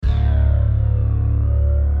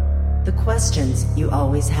Questions you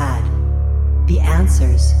always had. The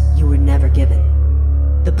answers you were never given.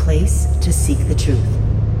 The place to seek the truth.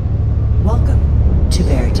 Welcome to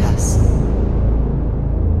Veritas.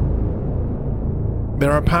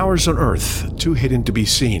 There are powers on Earth too hidden to be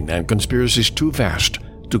seen and conspiracies too vast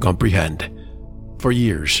to comprehend. For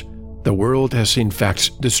years, the world has seen facts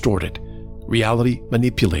distorted, reality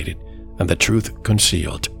manipulated, and the truth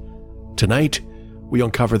concealed. Tonight, we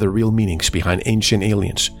uncover the real meanings behind ancient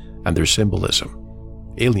aliens and their symbolism.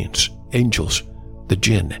 Aliens, angels, the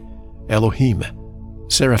jinn, Elohim,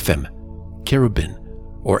 seraphim, cherubim,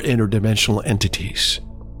 or interdimensional entities.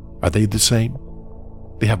 Are they the same?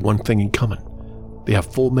 They have one thing in common. They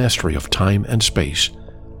have full mastery of time and space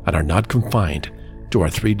and are not confined to our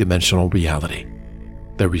three-dimensional reality.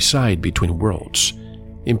 They reside between worlds,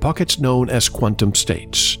 in pockets known as quantum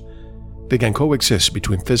states. They can coexist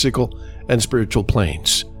between physical and spiritual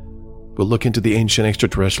planes. We'll look into the ancient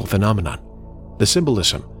extraterrestrial phenomenon, the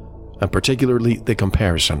symbolism, and particularly the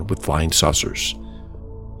comparison with flying saucers.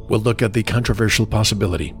 We'll look at the controversial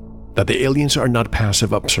possibility that the aliens are not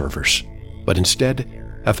passive observers, but instead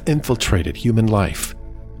have infiltrated human life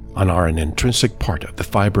and are an intrinsic part of the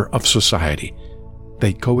fiber of society.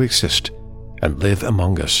 They coexist and live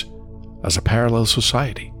among us as a parallel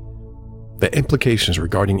society. The implications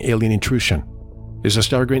regarding alien intrusion is a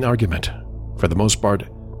staggering argument. For the most part,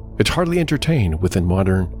 it's hardly entertained within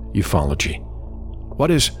modern ufology.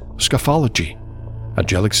 What is scaphology,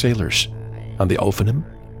 angelic sailors, and the Ophanim?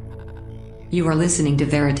 You are listening to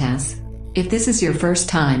Veritas. If this is your first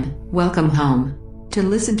time, welcome home. To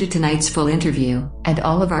listen to tonight's full interview and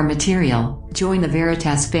all of our material, join the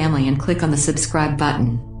Veritas family and click on the subscribe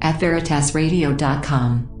button at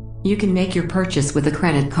veritasradio.com. You can make your purchase with a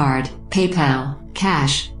credit card, PayPal,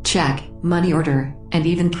 cash, check, money order, and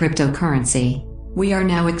even cryptocurrency. We are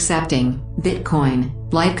now accepting Bitcoin,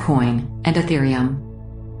 Litecoin, and Ethereum.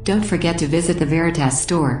 Don't forget to visit the Veritas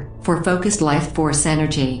store for focused life force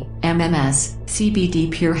energy, MMS,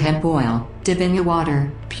 CBD pure hemp oil, Divinia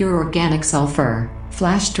water, pure organic sulfur,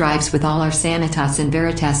 flash drives with all our Sanitas and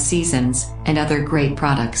Veritas seasons, and other great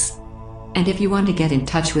products. And if you want to get in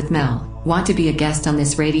touch with Mel, want to be a guest on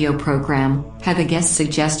this radio program, have a guest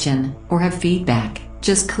suggestion, or have feedback,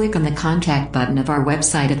 just click on the contact button of our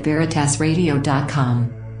website at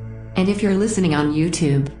veritasradio.com. And if you're listening on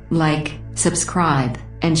YouTube, like, subscribe,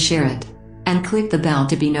 and share it. And click the bell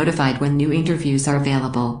to be notified when new interviews are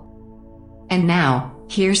available. And now,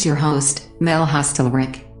 here's your host, Mel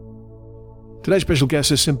Hostelrick. Today's special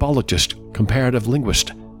guest is symbologist, comparative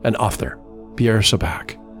linguist, and author, Pierre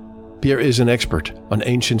Sabak. Pierre is an expert on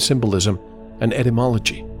ancient symbolism and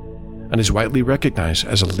etymology, and is widely recognized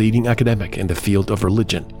as a leading academic in the field of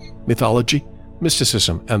religion, mythology,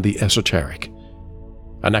 mysticism, and the esoteric.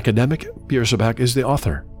 An academic, Pierre Sabak is the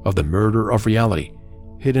author of The Murder of Reality,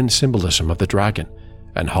 Hidden Symbolism of the Dragon,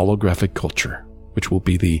 and Holographic Culture, which will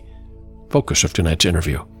be the focus of tonight's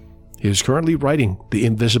interview. He is currently writing The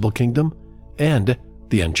Invisible Kingdom and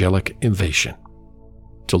The Angelic Invasion.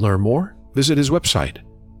 To learn more, visit his website,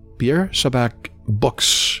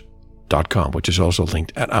 pierresabakbooks.com, which is also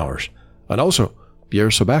linked at ours, and also Pierre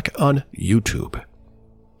Sabak on YouTube.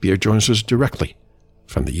 Pierre joins us directly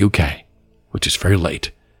from the UK, which is very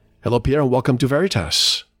late. Hello, Pierre, and welcome to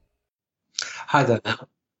Veritas. Hi there.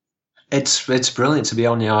 It's brilliant to be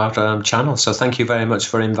on your channel, so thank you very much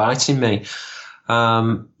for inviting me.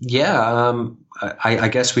 I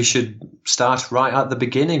guess we should start right at the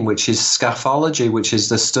beginning, which is scaphology, which is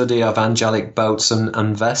the study of angelic boats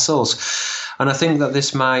and vessels. And I think that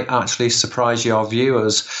this might actually surprise your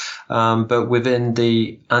viewers, but within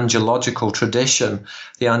the angelological tradition,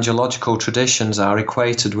 the angelological traditions are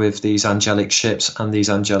equated with these angelic ships and these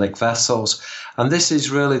angelic vessels. And this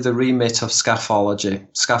is really the remit of scaphology.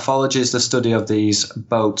 Scaphology is the study of these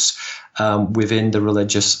boats within the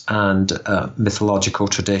religious and mythological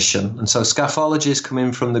tradition. And so scaphology is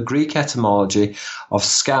coming from the Greek etymology of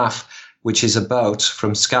scaph, which is a boat,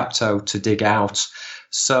 from scapto, to dig out.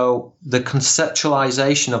 So the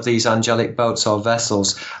conceptualization of these angelic boats or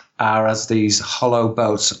vessels are as these hollow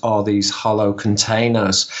boats or these hollow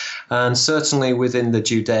containers. And certainly within the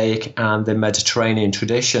Judaic and the Mediterranean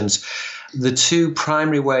traditions, the two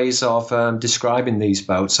primary ways of describing these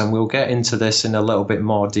boats, and we'll get into this in a little bit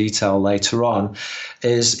more detail later on,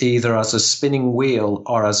 is either as a spinning wheel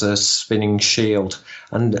or as a spinning shield.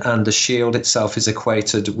 And the shield itself is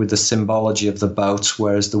equated with the symbology of the boat,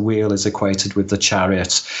 whereas the wheel is equated with the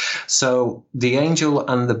chariot. So the angel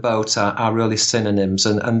and the boat are really synonyms.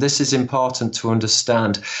 And this is important to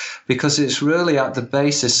understand because it's really at the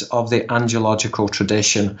basis of the angelological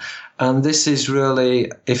tradition. And this is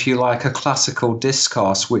really, if you like, a classical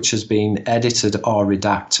discourse which has been edited or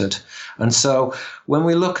redacted. And so when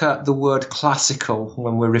we look at the word classical,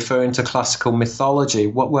 when we're referring to classical mythology,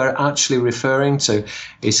 what we're actually referring to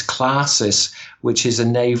is classis, which is a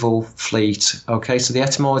naval fleet. Okay, so the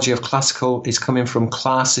etymology of classical is coming from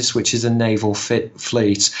classis, which is a naval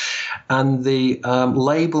fleet. And the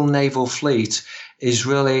label naval fleet is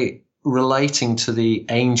really relating to the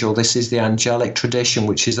angel. This is the angelic tradition,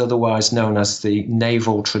 which is otherwise known as the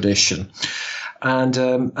naval tradition.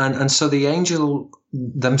 And so the angel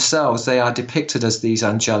themselves, they are depicted as these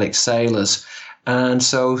angelic sailors. And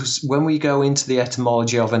so when we go into the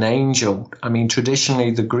etymology of an angel, I mean, traditionally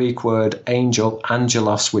the Greek word angel,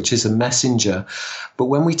 angelos, which is a messenger. But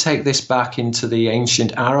when we take this back into the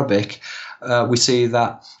ancient Arabic, we see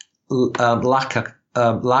that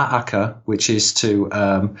la'aka, which is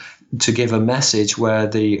to give a message, where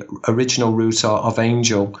the original root of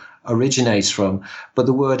angel originates from. But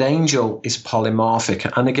the word angel is polymorphic.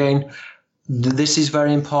 And again, this is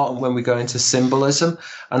very important when we go into symbolism.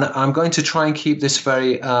 And I'm going to try and keep this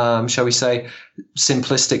very, shall we say,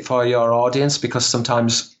 simplistic for your audience, because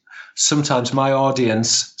sometimes my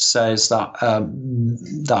audience says that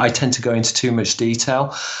that I tend to go into too much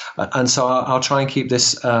detail. And so I'll try and keep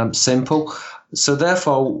this simple. So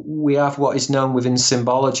therefore, we have what is known within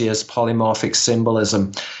symbology as polymorphic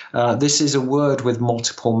symbolism. This is a word with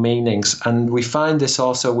multiple meanings, and we find this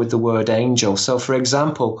also with the word angel. So, for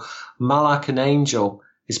example, malak, an angel,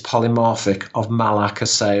 is polymorphic of malak, a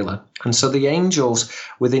sailor. And so the angels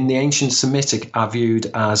within the ancient Semitic are viewed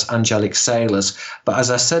as angelic sailors. But as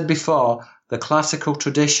I said before, the classical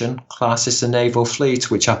tradition, classis, a naval fleet,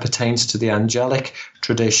 which pertains to the angelic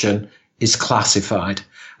tradition, is classified.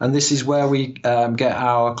 And this is where we get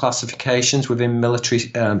our classifications within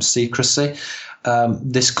military secrecy.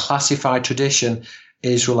 This classified tradition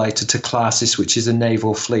is related to classis, which is a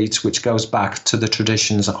naval fleet, which goes back to the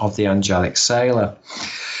traditions of the angelic sailor.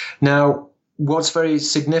 Now, what's very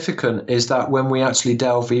significant is that when we actually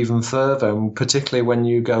delve even further, and particularly when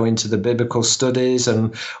you go into the biblical studies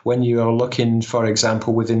and when you are looking, for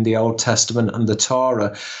example, within the Old Testament and the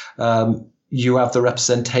Torah, you have the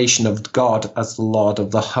representation of God as the Lord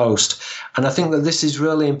of the host. And I think that this is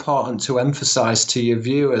really important to emphasize to your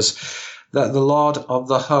viewers, that the Lord of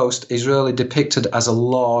the host is really depicted as a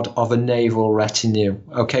lord of a naval retinue.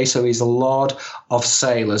 Okay, so he's a lord of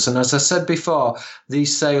sailors. And as I said before,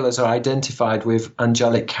 these sailors are identified with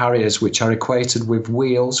angelic carriers, which are equated with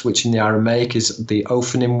wheels, which in the Aramaic is the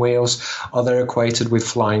Ophanim wheels, or they're equated with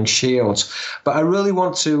flying shields. But I really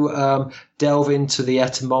want to delve into the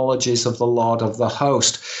etymologies of the Lord of the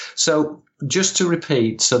host. So just to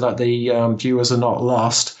repeat, so that the viewers are not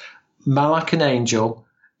lost, malak, an angel,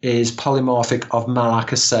 is polymorphic of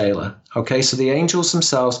malak, a sailor. Okay, so the angels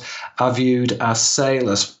themselves are viewed as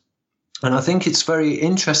sailors. And I think it's very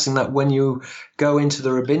interesting that when you go into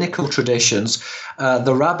the rabbinical traditions,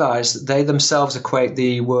 the rabbis, they themselves equate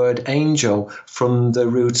the word angel from the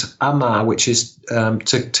root amar, which is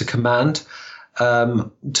to command, to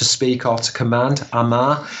speak or to command,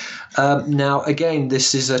 amar. Now, again,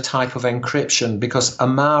 this is a type of encryption, because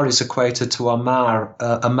amar is equated to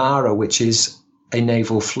amara, which is a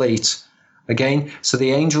naval fleet. Again, so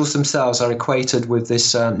the angels themselves are equated with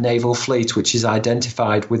this naval fleet, which is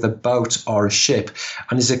identified with a boat or a ship,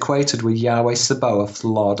 and is equated with Yahweh Sabaoth, the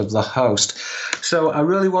Lord of the host. So I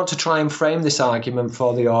really want to try and frame this argument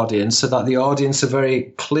for the audience, so that the audience are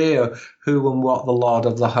very clear who and what the Lord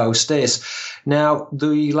of the host is. Now,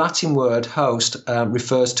 the Latin word host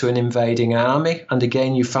refers to an invading army. And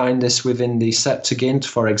again, you find this within the Septuagint,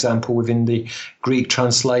 for example, within the Greek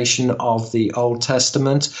translation of the Old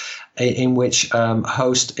Testament, in which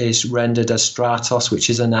host is rendered as stratos, which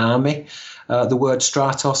is an army. The word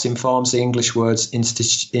stratos informs the English words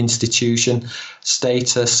institution,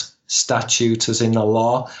 status, statute, as in a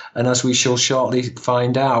law. And as we shall shortly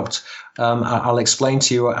find out, I'll explain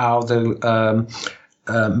to you how the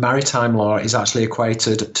maritime law is actually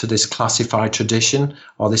equated to this classified tradition,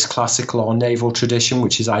 or this classical or naval tradition,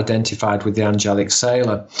 which is identified with the angelic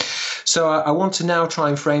sailor. So I want to now try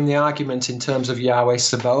and frame the argument in terms of Yahweh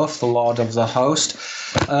Sabaoth, the Lord of the host.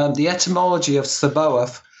 The etymology of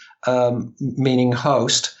Sabaoth, meaning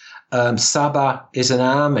host, Saba is an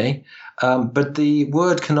army, but the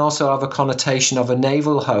word can also have a connotation of a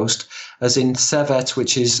naval host, as in Sevet,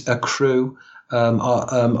 which is a crew,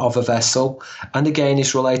 of a vessel, and again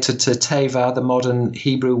is related to teva, the modern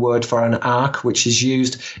Hebrew word for an ark, which is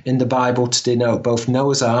used in the Bible to denote both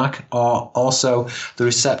Noah's Ark, or also the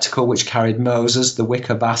receptacle which carried Moses, the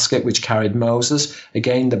wicker basket which carried Moses.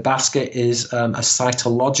 Again, the basket is a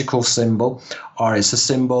cytological symbol, or it's a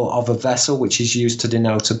symbol of a vessel which is used to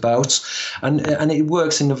denote a boat. And it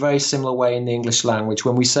works in a very similar way in the English language.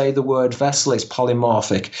 When we say the word vessel, it's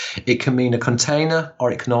polymorphic. It can mean a container,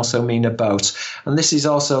 or it can also mean a boat. And this is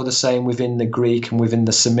also the same within the Greek and within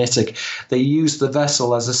the Semitic. They use the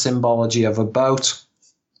vessel as a symbology of a boat.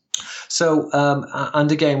 So,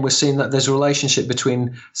 and again, we're seeing that there's a relationship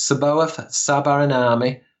between Sabaoth, Saba, an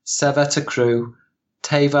army, Sevet, a crew,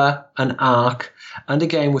 Teva, an ark. And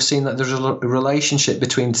again, we're seeing that there's a relationship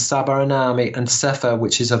between Saba, an army, and Sefer,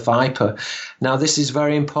 which is a viper. Now, this is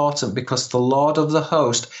very important because the Lord of the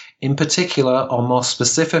host, in particular, or more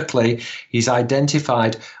specifically, he's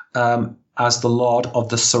identified as the Lord of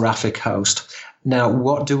the seraphic host. Now,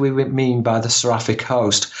 what do we mean by the seraphic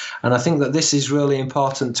host? And I think that this is really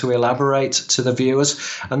important to elaborate to the viewers.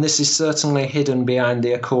 And this is certainly hidden behind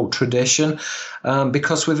the occult tradition,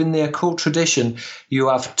 because within the occult tradition, you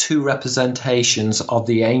have two representations of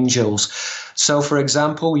the angels. So, for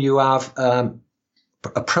example, you have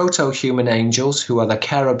proto-human angels, who are the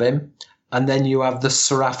cherubim. And then you have the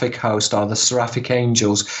seraphic host, or the seraphic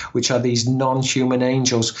angels, which are these non-human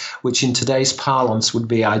angels, which in today's parlance would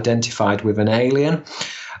be identified with an alien.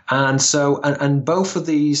 And so, and both of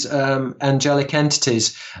these angelic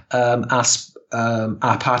entities are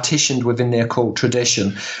partitioned within the occult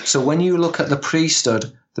tradition. So when you look at the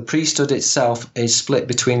priesthood itself is split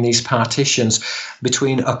between these partitions,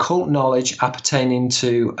 between occult knowledge appertaining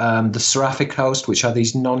to the seraphic host, which are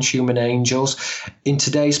these non-human angels. In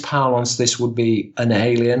today's parlance, this would be an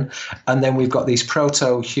alien. And then we've got these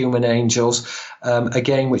proto-human angels,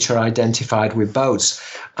 again, which are identified with boats.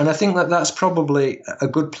 And I think that that's probably a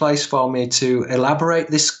good place for me to elaborate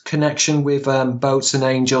this connection with boats and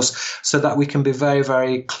angels, so that we can be very,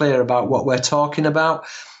 very clear about what we're talking about.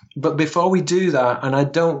 But before we do that, and I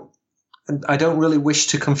don't really wish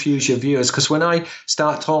to confuse your viewers, because when I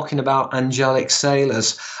start talking about angelic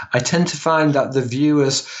sailors, I tend to find that the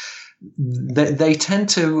viewers, they tend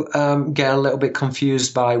to get a little bit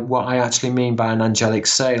confused by what I actually mean by an angelic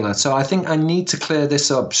sailor. So I think I need to clear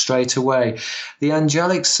this up straight away. The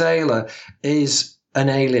angelic sailor is an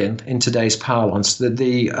alien in today's parlance.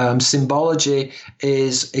 The symbology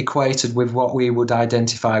is equated with what we would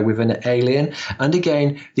identify with an alien. And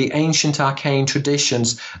again, the ancient arcane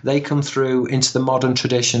traditions, they come through into the modern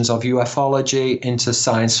traditions of ufology, into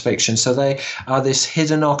science fiction. So they are this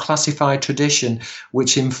hidden or classified tradition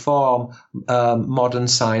which inform modern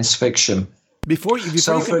science fiction. Before you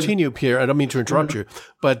continue, Pierre, I don't mean to interrupt you,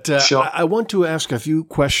 but Sure. I want to ask a few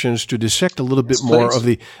questions to dissect a little bit more of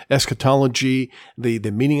the eschatology,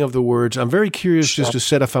 the meaning of the words. I'm very curious just to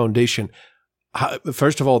set a foundation.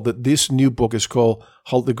 First of all, this new book is called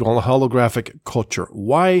Holographic Culture.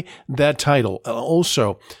 Why that title?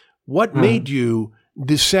 Also, what made you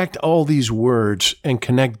dissect all these words and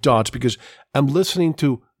connect dots? Because I'm listening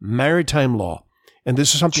to maritime law. And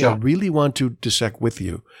this is something I really want to dissect with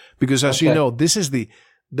you, because as you know, this is the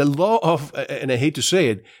law of, and I hate to say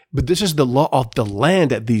it, but this is the law of the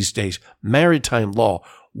land these days, maritime law.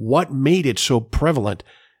 What made it so prevalent?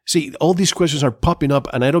 See, all these questions are popping up,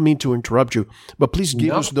 and I don't mean to interrupt you, but please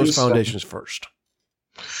give us those foundations first.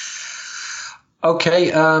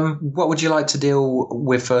 Okay, what would you like to deal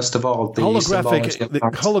with first of all? The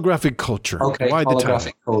holographic culture. Okay, why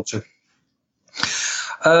holographic culture.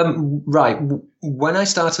 Right. When I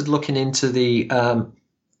started looking into the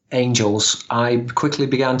angels, I quickly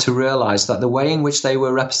began to realize that the way in which they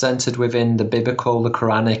were represented within the biblical, the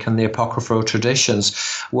Quranic, and the apocryphal traditions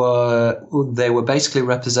they were basically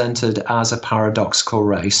represented as a paradoxical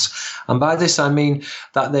race. And by this, I mean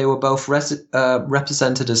that they were both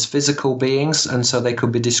represented as physical beings, and so they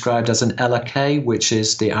could be described as an Elokeh, which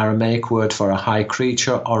is the Aramaic word for a high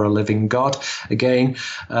creature or a living god. Again,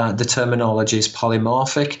 the terminology is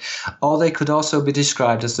polymorphic. Or they could also be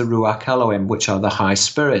described as the Ruach Elohim, which are the high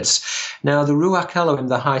spirits. Now, the Ruach Elohim,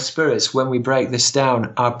 the high spirits, when we break this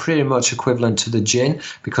down, are pretty much equivalent to the jinn,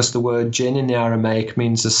 because the word jinn in the Aramaic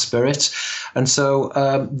means a spirit. And so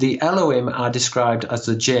the Elohim are described as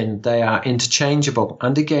the jinn. They are interchangeable.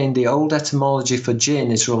 And again, the old etymology for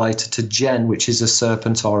jinn is related to jen, which is a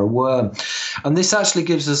serpent or a worm. And this actually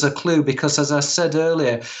gives us a clue, because as I said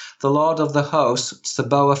earlier, the Lord of the host,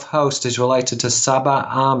 Sabaoth host, is related to Sabah,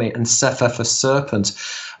 army, and Sepheth, a serpent.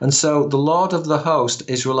 And so the Lord of the host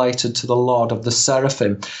is related to the Lord of the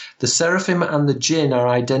seraphim. The seraphim and the jinn are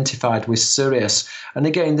identified with Sirius. And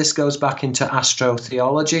again, this goes back into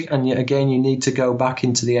astrotheology. And again, you need to go back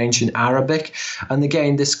into the ancient Arabic. And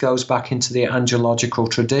again, this goes back into the angelological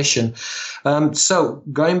tradition. So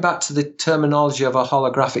going back to the terminology of a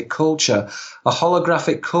holographic culture,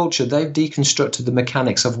 they've deconstructed the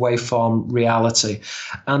mechanics of waveform reality.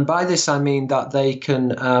 And by this, I mean that they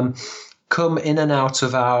can come in and out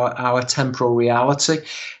of our temporal reality.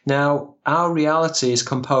 Now, our reality is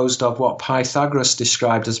composed of what Pythagoras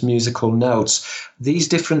described as musical notes. These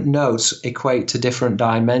different notes equate to different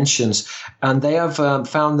dimensions, and they have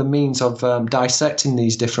found the means of dissecting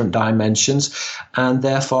these different dimensions, and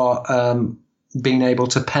therefore being able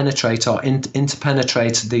to penetrate or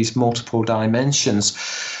interpenetrate these multiple dimensions.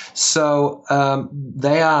 So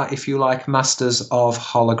they are, if you like, masters of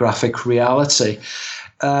holographic reality.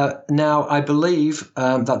 Now, I believe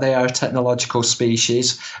that they are a technological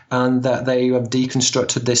species and that they have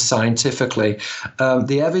deconstructed this scientifically.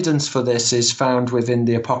 The evidence for this is found within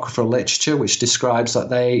the apocryphal literature, which describes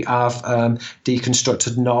that they have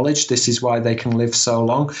deconstructed knowledge. This is why they can live so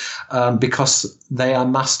long, because they are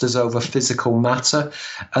masters over physical matter.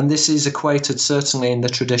 And this is equated certainly in the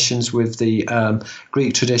traditions with the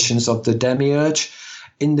Greek traditions of the demiurge.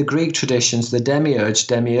 In the Greek traditions, the demiurge,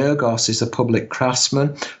 demiurgos, is a public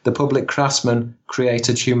craftsman. The public craftsman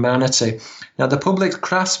created humanity. Now, the public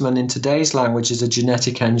craftsman in today's language is a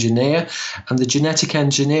genetic engineer, and the genetic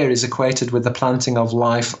engineer is equated with the planting of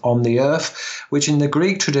life on the earth, which in the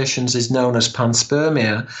Greek traditions is known as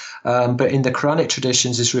panspermia, but in the Quranic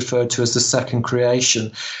traditions is referred to as the second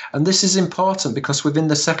creation. And this is important because within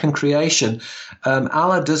the second creation,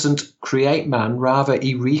 Allah doesn't create man, rather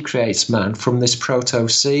he recreates man from this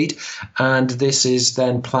proto-seed, and this is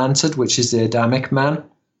then planted, which is the Adamic man.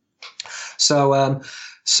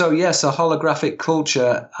 So yes, a holographic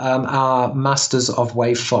culture are masters of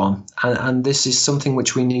waveform, and this is something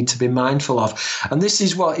which we need to be mindful of. And this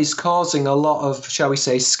is what is causing a lot of, shall we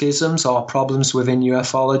say, schisms or problems within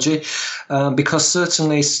ufology, because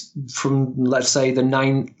certainly from, let's say, the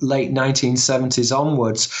late 1970s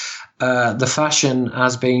onwards, the fashion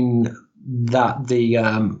has been that the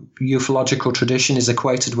ufological tradition is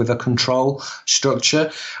equated with a control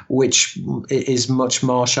structure, which is much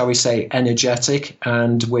more, shall we say, energetic,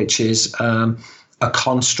 and which is a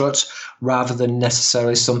construct rather than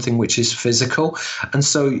necessarily something which is physical. And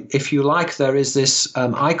so, if you like, there is this,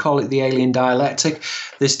 I call it the alien dialectic,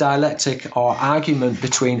 this dialectic or argument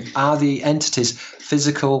between, are the entities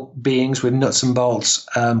physical beings with nuts and bolts,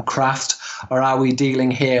 craft, or are we dealing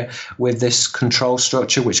here with this control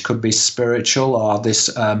structure, which could be spiritual or this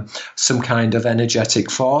some kind of energetic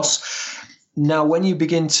force? Now, when you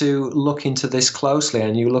begin to look into this closely,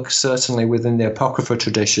 and you look certainly within the apocryphal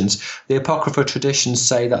traditions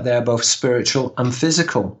say that they are both spiritual and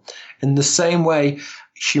physical. In the same way,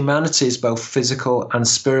 humanity is both physical and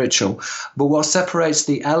spiritual. But what separates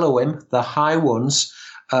the Elohim, the high ones,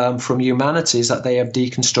 from humanity is that they have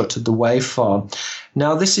deconstructed the waveform.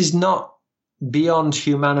 Now, this is not beyond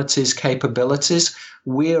humanity's capabilities.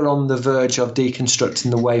 We're on the verge of deconstructing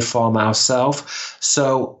the waveform ourselves.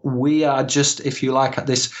 So we are just, if you like, at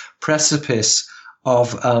this precipice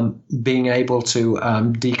of being able to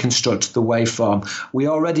deconstruct the waveform. We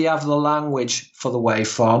already have the language for the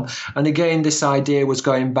waveform. And again, this idea was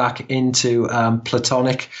going back into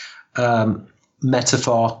Platonic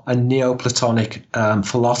metaphor and Neoplatonic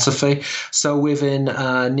philosophy. So within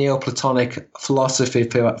Neoplatonic philosophy,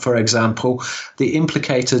 for example, the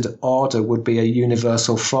implicated order would be a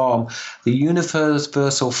universal form. The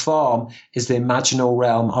universal form is the imaginal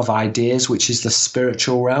realm of ideas, which is the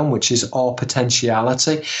spiritual realm, which is all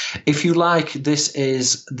potentiality. If you like, this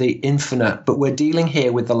is the infinite, but we're dealing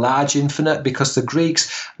here with the large infinite because the Greeks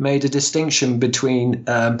made a distinction between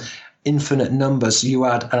infinite numbers. You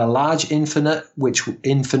had a large infinite, which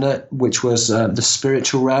was the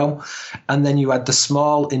spiritual realm, and then you had the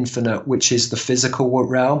small infinite, which is the physical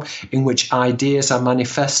realm, in which ideas are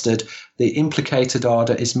manifested. The implicated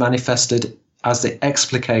order is manifested as the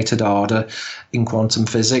explicated order in quantum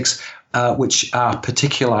physics, which are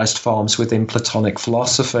particularized forms within Platonic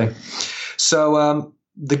philosophy. So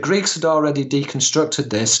the Greeks had already deconstructed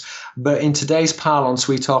this, but in today's parlance,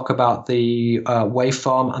 we talk about the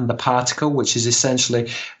waveform and the particle, which is essentially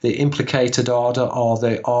the implicated order or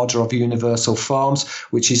the order of universal forms,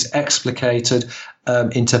 which is explicated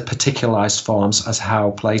into particularized forms, as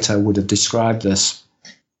how Plato would have described this.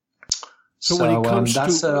 So when it comes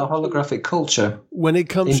that's a holographic culture. When it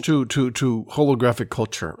comes to holographic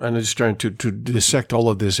culture, and I'm just trying to dissect all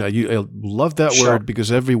of this, I love that word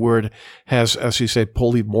because every word has, as you said,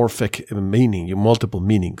 polymorphic meaning, multiple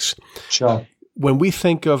meanings. Sure. When we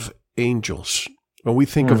think of angels, when we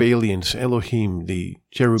think of aliens, Elohim, the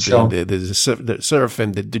cherubim, the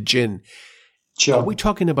seraphim, the jinn, are we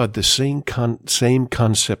talking about the same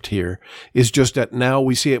concept here? It's just that now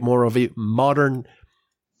we see it more of a modern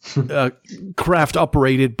craft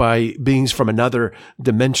operated by beings from another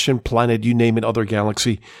dimension, planet, you name it, other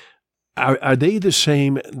galaxy. Are they the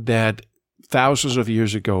same that thousands of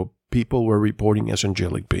years ago people were reporting as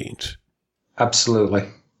angelic beings? Absolutely.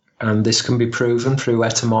 And this can be proven through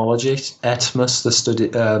etymology. Etymos, the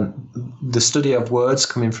study of words,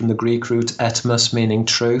 coming from the Greek root etymos, meaning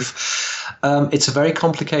truth. It's a very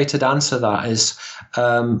complicated answer, that is,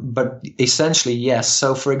 but essentially yes.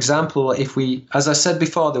 So, for example, if we, as I said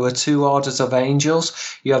before, there were two orders of angels.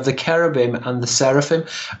 You have the cherubim and the seraphim,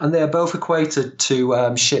 and they are both equated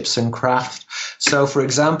to ships and craft. So, for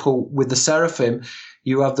example, with the seraphim,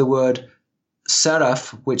 you have the word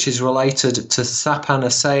seraph, which is related to sapan,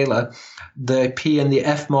 a sailor. The P and the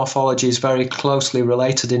F morphology is very closely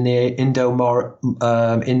related in the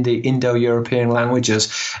Indo-European languages,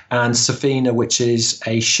 and safina, which is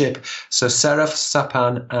a ship. So seraph,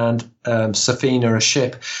 sapan, and safina, a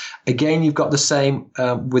ship. Again, you've got the same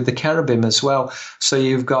with the cherubim as well. So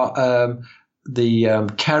you've got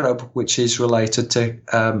the cherub, which is related to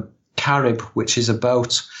carib, which is a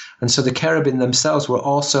boat. And so the cherubim themselves were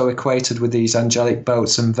also equated with these angelic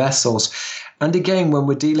boats and vessels. And again, when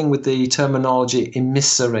we're dealing with the terminology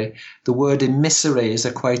emissary, the word emissary is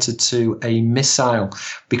equated to a missile,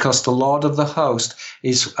 because the Lord of the host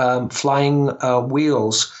is flying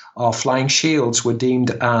wheels or flying shields were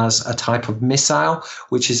deemed as a type of missile,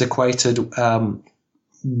 which is equated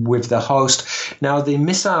with the host. Now, the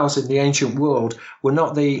missiles in the ancient world were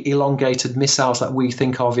not the elongated missiles that we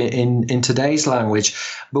think of in today's language,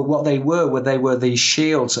 but what they were these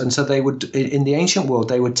shields. And so they would, in the ancient world,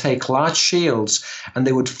 they would take large shields and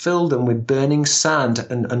they would fill them with burning sand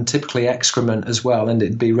and typically excrement as well, and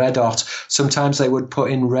it'd be red hot. Sometimes they would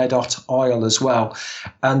put in red hot oil as well,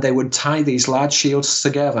 and they would tie these large shields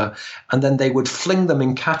together, and then they would fling them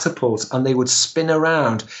in catapults, and they would spin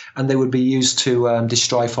around, and they would be used to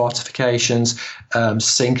destroy fortifications,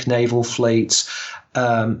 sink naval fleets,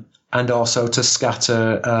 and also to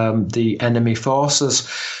scatter the enemy forces.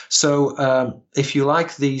 So, if you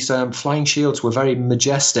like, these flying shields were very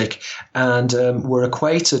majestic and were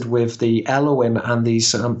equated with the Elohim and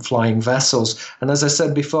these flying vessels. And as I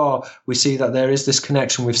said before, we see that there is this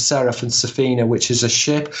connection with Seraph and Safina, which is a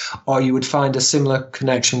ship, or you would find a similar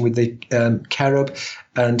connection with the cherub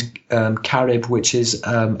and carib, which is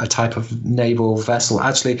a type of naval vessel.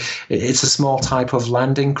 Actually, it's a small type of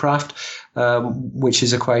landing craft, which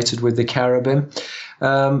is equated with the cherubim.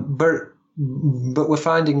 But we're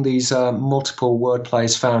finding these multiple word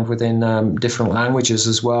plays found within different languages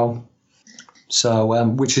as well. So,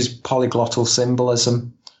 which is polyglottal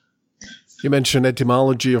symbolism. You mentioned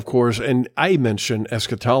etymology, of course, and I mentioned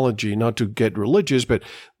eschatology, not to get religious, but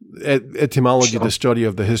etymology, the study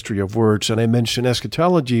of the history of words. And I mentioned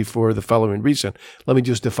eschatology for the following reason. Let me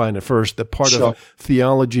just define it first. The part of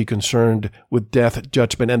theology concerned with death,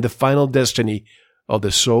 judgment, and the final destiny of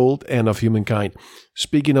the soul and of humankind.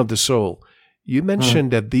 Speaking of the soul, you mentioned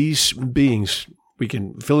that these beings, we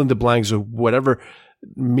can fill in the blanks of whatever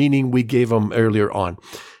meaning we gave them earlier on.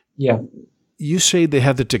 Yeah. You say they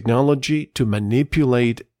have the technology to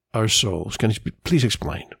manipulate our souls. Can you please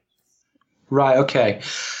explain? Right, okay.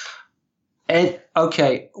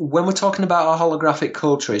 When we're talking about a holographic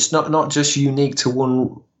culture, it's not just unique to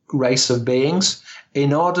one race of beings.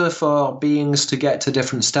 In order for beings to get to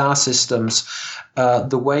different star systems,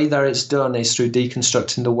 the way that it's done is through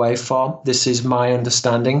deconstructing the waveform. This is my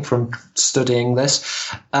understanding from studying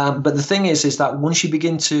this. But the thing is that once you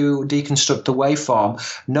begin to deconstruct the waveform,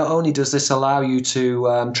 not only does this allow you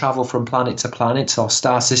to travel from planet to planet or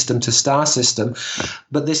star system to star system,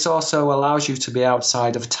 but this also allows you to be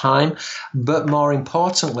outside of time. But more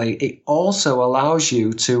importantly, it also allows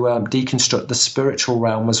you to deconstruct the spiritual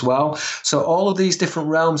realm as well. So all of these different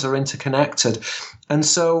realms are interconnected. And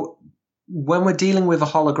so when we're dealing with a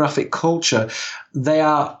holographic culture, they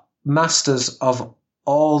are masters of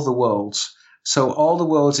all the worlds. So all the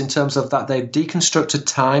worlds in terms of that they've deconstructed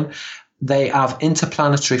time, they have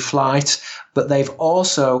interplanetary flight, but they've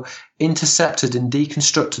also intercepted and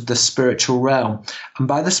deconstructed the spiritual realm. And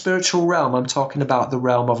by the spiritual realm, I'm talking about the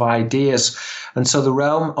realm of ideas. And so the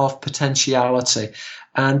realm of potentiality.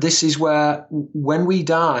 And this is where when we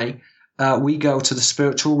die, we go to the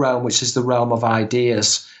spiritual realm, which is the realm of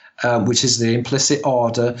ideas, which is the implicit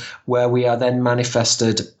order, where we are then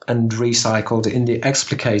manifested and recycled in the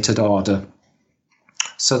explicated order.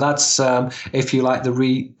 So that's, if you like, the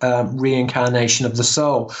reincarnation of the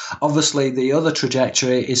soul. Obviously, the other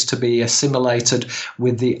trajectory is to be assimilated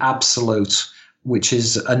with the absolute, which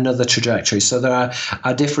is another trajectory. So there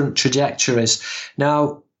are different trajectories.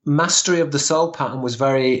 Now, mastery of the soul pattern was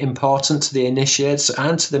very important to the initiates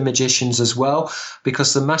and to the magicians as well,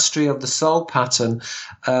 because the mastery of the soul pattern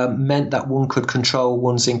meant that one could control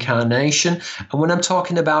one's incarnation. And when I'm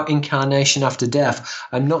talking about incarnation after death,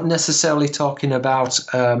 I'm not necessarily talking about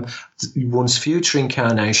one's future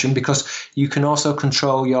incarnation, because you can also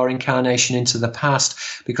control your incarnation into the past,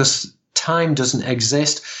 because time doesn't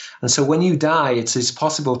exist. And so when you die, it is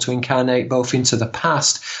possible to incarnate both into the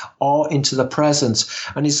past or into the present.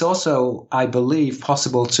 And it's also, I believe,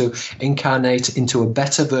 possible to incarnate into a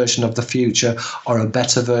better version of the future or a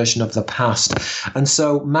better version of the past. And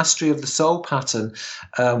so mastery of the soul pattern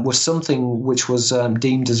was something which was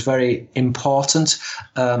deemed as very important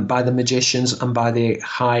by the magicians and by the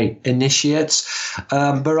high initiates.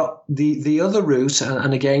 But the other route,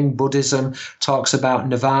 and again, Buddhism talks about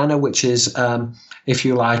nirvana, which is, if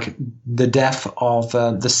you like, the death of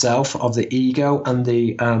the self, of the ego, and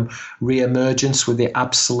the re-emergence with the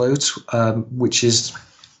absolute, which is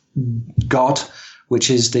God, which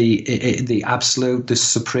is the absolute, the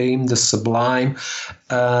supreme, the sublime.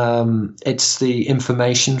 It's the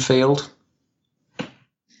information field.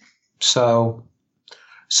 So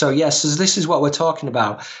yes, this is what we're talking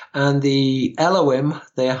about. And the Elohim,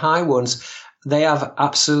 the high ones, they have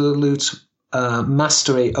absolute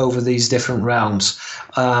mastery over these different realms,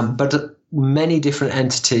 but many different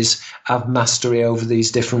entities have mastery over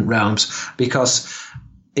these different realms, because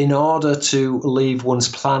in order to leave one's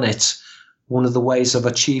planet, one of the ways of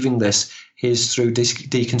achieving this is through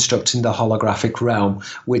deconstructing the holographic realm,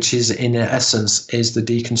 which is in essence is the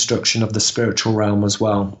deconstruction of the spiritual realm as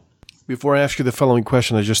well. Before I ask you the following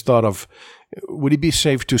question, I just thought of, would it be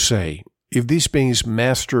safe to say, if these beings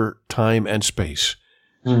master time and space,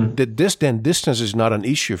 that distance is not an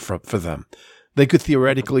issue for them? They could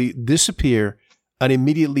theoretically disappear and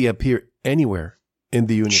immediately appear anywhere in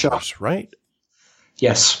the universe, sure, right?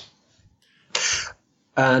 Yes.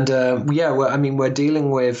 And we're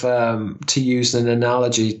dealing with, to use an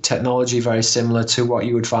analogy, technology very similar to what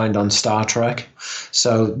you would find on Star Trek.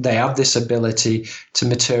 So they have this ability to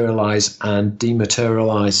materialize and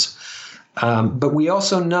dematerialize. But we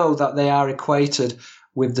also know that they are equated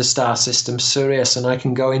with the star system Sirius, and I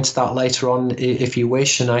can go into that later on if you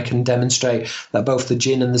wish, and I can demonstrate that both the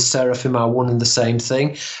jinn and the seraphim are one and the same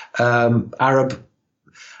thing.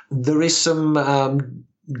 There is some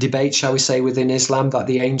debate, shall we say, within Islam that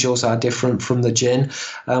the angels are different from the jinn,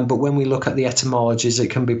 but when we look at the etymologies, it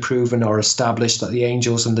can be proven or established that the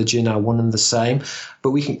angels and the jinn are one and the same,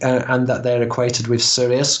 but we can and that they're equated with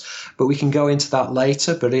Sirius. But we can go into that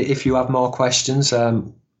later. But if you have more questions,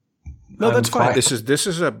 no, that's fine. This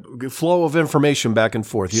is a flow of information back and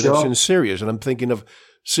forth. You mentioned Sirius, and I'm thinking of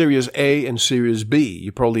Sirius A and Sirius B.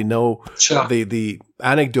 You probably know the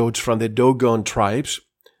anecdotes from the Dogon tribes.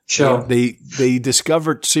 Sure. They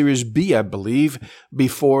discovered Sirius B, I believe,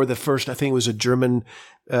 before the first, I think it was a German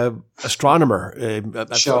astronomer.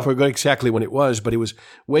 I forgot exactly when it was, but it was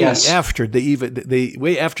way after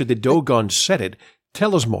way after the Dogon said it.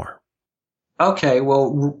 Tell us more. Okay,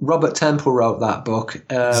 well, Robert Temple wrote that book.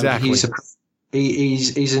 Exactly.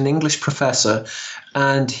 He's an English professor,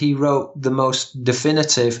 and he wrote the most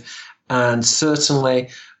definitive and certainly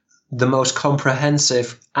the most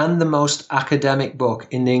comprehensive and the most academic book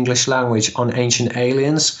in the English language on ancient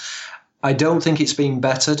aliens. I don't think it's been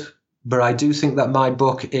bettered, but I do think that my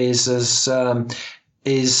book is as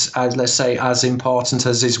let's say, as important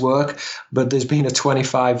as his work. But there's been a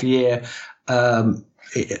 25-year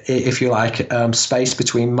if you like, space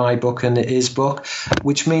between my book and his book,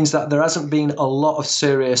 which means that there hasn't been a lot of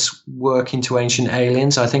serious work into ancient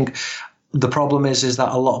aliens. I think the problem is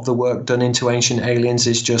that a lot of the work done into ancient aliens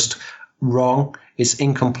is just wrong. It's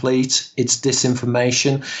incomplete. It's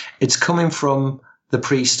disinformation. It's coming from the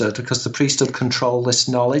priesthood, because the priesthood control this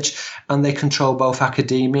knowledge, and they control both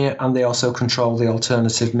academia and they also control the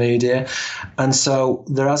alternative media. And so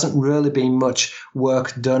there hasn't really been much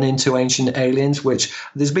work done into ancient aliens, which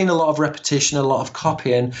there's been a lot of repetition, a lot of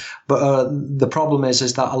copying, but the problem is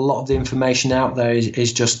that a lot of the information out there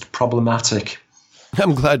is just problematic.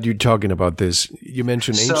 I'm glad you're talking about this. You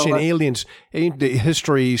mentioned ancient aliens, the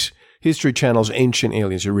History Channel's Ancient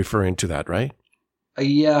Aliens. You're referring to that, right?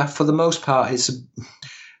 Yeah, for the most part,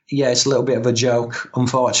 yeah, it's a little bit of a joke,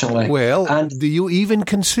 unfortunately. Well, and do you even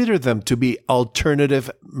consider them to be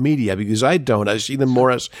alternative media? Because I don't. I see them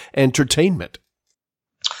more as entertainment.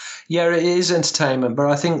 yeah, it is entertainment, but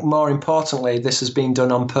I think more importantly, this has been done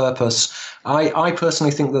on purpose. I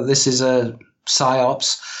personally think that this is a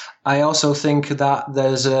psyops. I also think that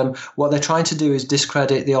there's what they're trying to do is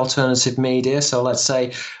discredit the alternative media. So let's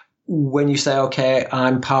say when you say, okay,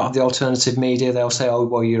 I'm part of the alternative media, they'll say, oh,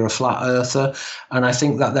 well, you're a flat earther. And I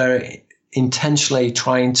think that they're intentionally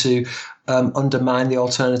trying to undermine the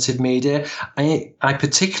alternative media. I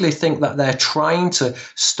particularly think that they're trying to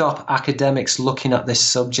stop academics looking at this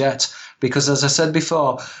subject because, as I said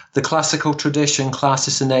before, the classical tradition, class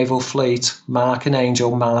is a naval fleet, Malak an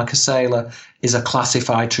angel, Malak a sailor, is a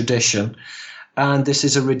classified tradition. And this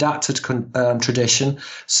is a redacted tradition.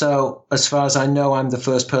 So as far as I know, I'm the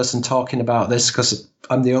first person talking about this because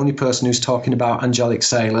I'm the only person who's talking about angelic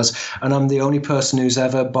sailors. And I'm the only person who's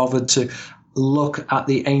ever bothered to look at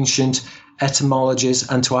the ancient etymologies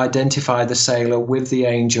and to identify the sailor with the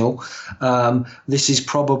angel. This is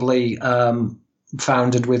probably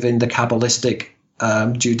founded within the Kabbalistic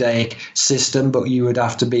Judaic system, but you would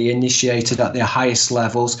have to be initiated at the highest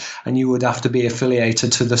levels and you would have to be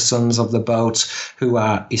affiliated to the sons of the boat, who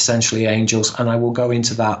are essentially angels. And I will go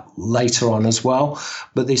into that later on as well.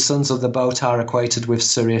 But the sons of the boat are equated with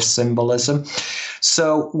Sirius symbolism.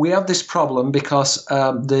 So we have this problem because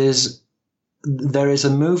there is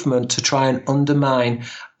a movement to try and undermine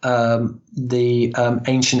the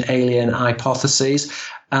ancient alien hypotheses.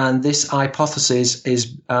 And this hypothesis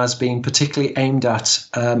has been particularly aimed at,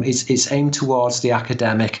 it's aimed towards the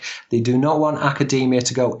academic. They do not want academia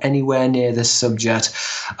to go anywhere near this subject.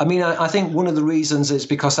 I mean, I think one of the reasons is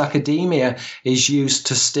because academia is used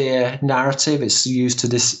to steer narrative. It's used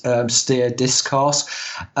to steer discourse.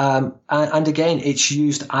 And again, it's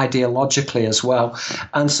used ideologically as well.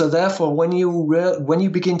 And so therefore, when you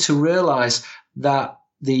begin to realize that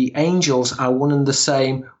the angels are one and the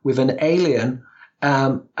same with an alien,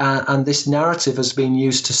 and this narrative has been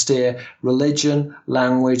used to steer religion,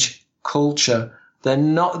 language, culture.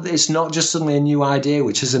 It's not just suddenly a new idea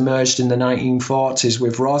which has emerged in the 1940s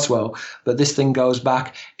with Roswell, but this thing goes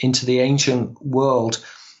back into the ancient world.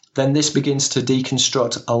 Then this begins to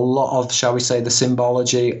deconstruct a lot of, shall we say, the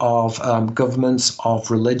symbology of governments,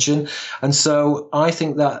 of religion. And so I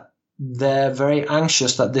think that they're very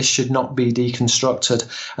anxious that this should not be deconstructed.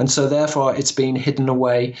 And so therefore it's been hidden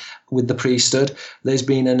away with the priesthood. There's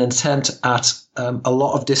been an attempt at a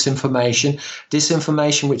lot of disinformation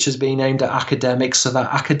which has been aimed at academics, so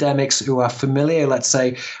that academics who are familiar, let's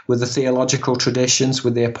say, with the theological traditions,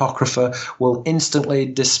 with the Apocrypha, will instantly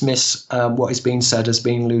dismiss what is being said as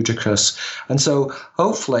being ludicrous. And so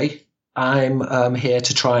hopefully I'm here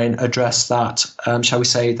to try and address that, shall we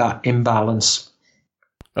say, that imbalance.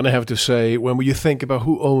 And I have to say, when you think about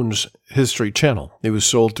who owns History Channel, it was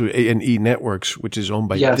sold to A&E Networks, which is owned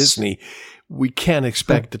by Disney. We can't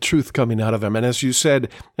expect the truth coming out of them. And as you said,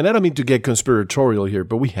 and I don't mean to get conspiratorial here,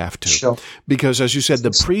 but we have to. Sure. Because as you said,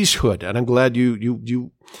 the priesthood, and I'm glad you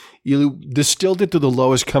distilled it to the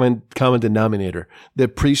lowest common denominator. The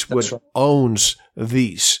priesthood owns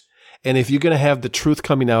these. And if you're going to have the truth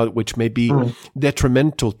coming out, which may be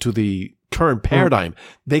detrimental to the current paradigm,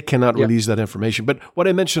 they cannot release that information. But what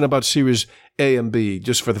I mentioned about series A and B,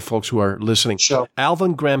 just for the folks who are listening,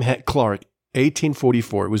 Alvin Graham Clark,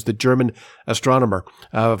 1844, was the German astronomer.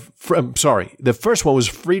 The first one was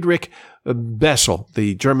Friedrich Bessel,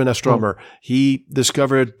 the German astronomer. He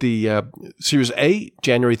discovered the series A,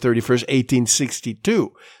 January 31st,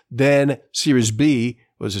 1862. Then series B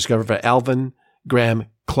was discovered by Alvin Graham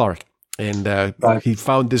Clark. And he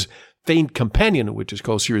found this faint companion, which is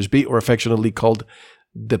called Series B, or affectionately called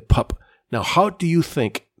the pup. Now, how do you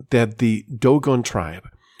think that the Dogon tribe,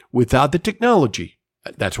 without the technology,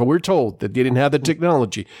 that's what we're told, that they didn't have the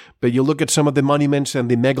technology, but you look at some of the monuments and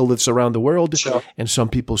the megaliths around the world, and some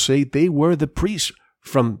people say they were the priests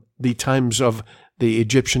from the times of the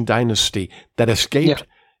Egyptian dynasty that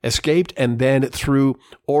escaped, and then through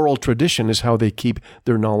oral tradition is how they keep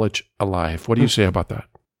their knowledge alive. What do you say about that?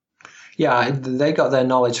 Yeah, they got their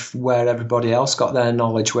knowledge where everybody else got their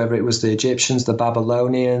knowledge, whether it was the Egyptians, the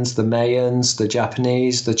Babylonians, the Mayans, the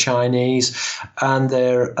Japanese, the Chinese, and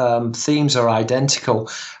their themes are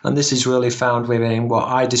identical. And this is really found within what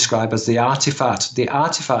I describe as the artifact. The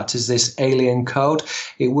artifact is this alien code.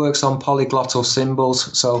 It works on polyglottal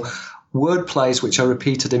symbols. So word plays which are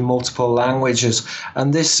repeated in multiple languages.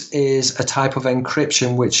 And this is a type of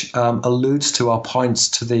encryption which alludes to or points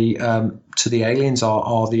to the aliens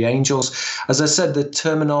or the angels. As I said, the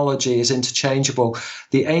terminology is interchangeable.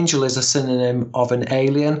 The angel is a synonym of an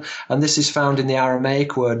alien, and this is found in the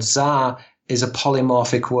Aramaic word zar. Is a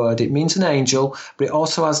polymorphic word. It means an angel, but it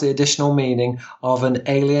also has the additional meaning of an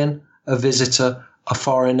alien, a visitor, a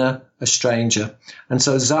foreigner, a stranger. And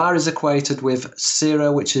so Zar is equated with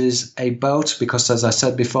Sira, which is a boat, because as I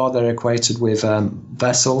said before, they're equated with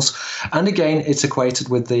vessels. And again, it's equated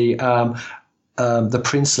with the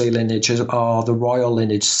princely lineage or the royal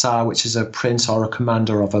lineage, Sar, which is a prince or a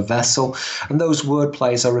commander of a vessel. And those word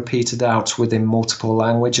plays are repeated out within multiple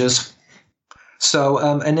languages. So,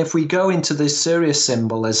 and if we go into this Sirius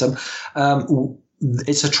symbolism,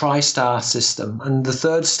 it's a tri-star system, and the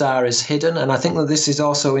third star is hidden. And I think that this is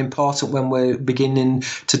also important when we're beginning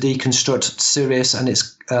to deconstruct Sirius and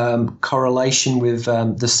its correlation with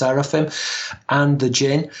the seraphim and the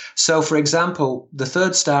jinn. So, for example, the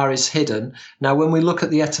third star is hidden. Now, when we look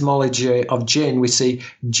at the etymology of jinn, we see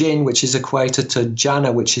jinn, which is equated to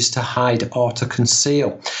jana, which is to hide or to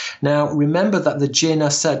conceal. Now, remember that the jinn are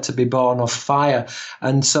said to be born of fire,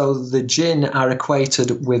 and so the jinn are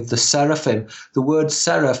equated with the seraphim. The word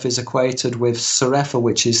seraph is equated with serapha,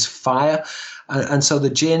 which is fire. And so the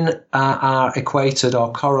jinn are equated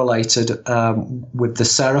or correlated with the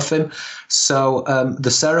seraphim. So the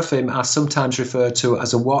seraphim are sometimes referred to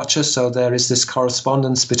as a watcher. So there is this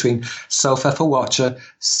correspondence between Sopheth, a watcher,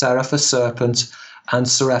 Seraph, a serpent, and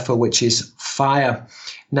Serapha, which is fire.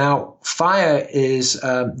 Now, fire is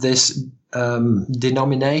this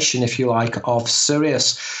denomination, if you like, of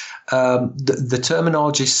Sirius. The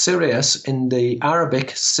terminology Sirius in the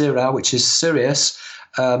Arabic, Sira, which is Sirius,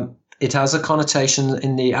 it has a connotation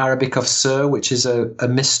in the Arabic of Sir, which is a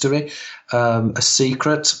mystery, a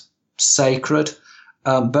secret, sacred.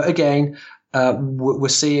 But again, we're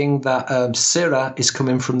seeing that Sira is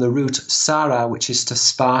coming from the root Sara, which is to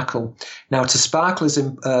sparkle. Now, to sparkle is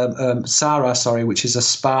Sara, which is a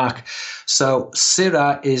spark. So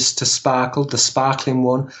Sira is to sparkle, the sparkling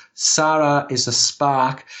one. Sara is a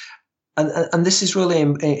spark. And this is really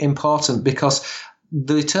important because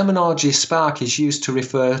the terminology spark is used to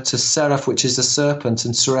refer to seraph, which is a serpent,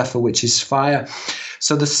 and serapha, which is fire.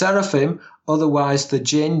 So the seraphim, otherwise the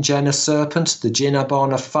jinn, a serpent, the jinn are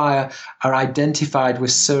born of fire, are identified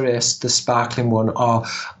with Sirius, the sparkling one, or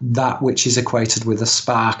that which is equated with a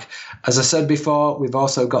spark. As I said before, we've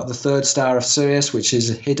also got the third star of Sirius, which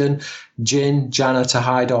is hidden, jinn, jana, to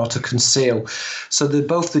hide or to conceal. So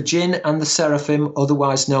both the jinn and the seraphim,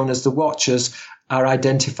 otherwise known as the watchers, are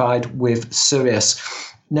identified with Sirius.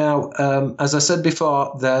 Now, as I said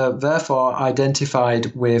before, they're therefore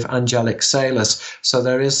identified with angelic sailors. So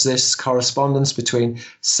there is this correspondence between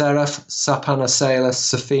Seraph, Sapana sailor,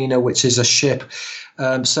 Safina, which is a ship.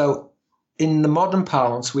 So in the modern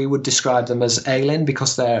parlance, we would describe them as alien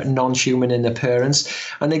because they're non-human in appearance.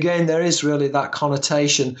 And again, there is really that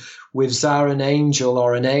connotation with Zar, an angel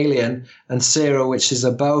or an alien, and Sira, which is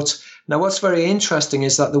a boat. Now, what's very interesting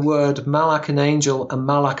is that the word Malak, an angel, and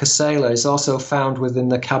Malak, a sailor, is also found within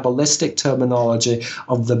the Kabbalistic terminology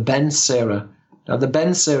of the Ben Sira. Now, the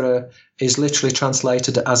Ben Sira is literally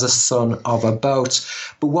translated as a son of a boat.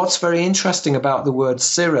 But what's very interesting about the word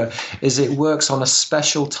Sira is it works on a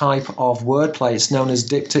special type of wordplay. It's known as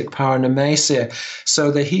diptych paranomasia.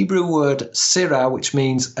 So the Hebrew word Sira, which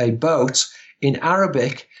means a boat, in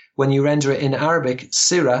Arabic, when you render it in Arabic,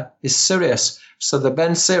 Sira is Sirius. So the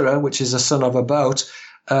Ben Sira, which is a son of a boat,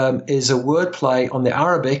 is a wordplay on the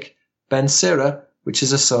Arabic Ben Sira, which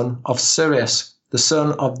is a son of Sirius. The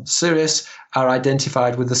son of Sirius are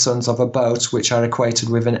identified with the sons of a boat, which are equated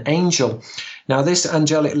with an angel. Now, this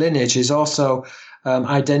angelic lineage is also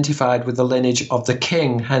identified with the lineage of the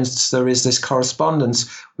king. Hence, there is this correspondence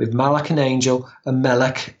with Malak, an angel, and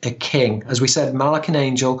Melech, a king. As we said, Malak, an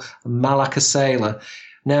angel, and Malak, a sailor.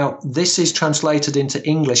 Now, this is translated into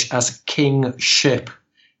English as kingship.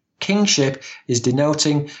 Kingship is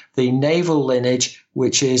denoting the naval lineage,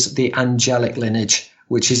 which is the angelic lineage,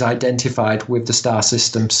 which is identified with the star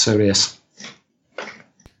system Sirius.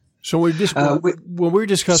 So when we're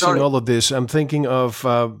discussing all of this, I'm thinking of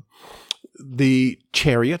the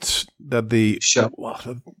chariots that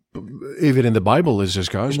even in the Bible is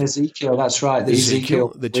discussed. In Ezekiel, that's right.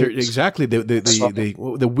 Ezekiel. Exactly.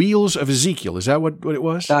 The wheels of Ezekiel. Is that what it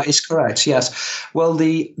was? That is correct. Yes. Well,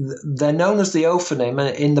 they're known as the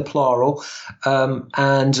Ophanim in the plural,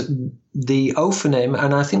 and the ophonym,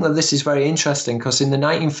 and I think that this is very interesting because in the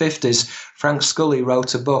 1950s, Frank Scully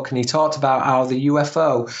wrote a book and he talked about how the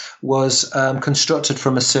UFO was constructed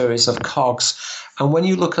from a series of cogs. And when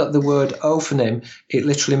you look at the word ophonym, it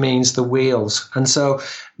literally means the wheels. And so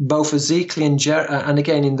both Ezekiel and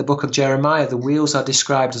again in the book of Jeremiah, the wheels are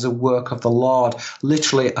described as a work of the Lord,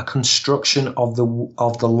 literally a construction of the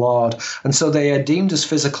Lord. And so they are deemed as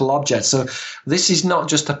physical objects. So this is not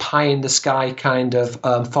just a pie in the sky kind of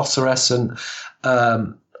phosphorescent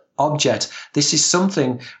object. This is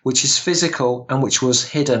something which is physical and which was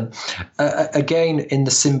hidden. Again, in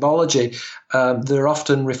the symbology, they're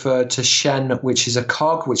often referred to Shen, which is a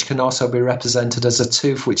cog, which can also be represented as a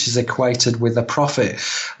tooth, which is equated with a prophet,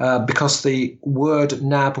 because the word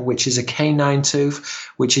Nab, which is a canine tooth,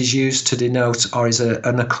 which is used to denote or is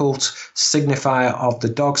an occult signifier of the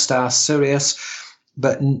dog star Sirius.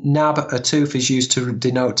 But Nab, a tooth, is used to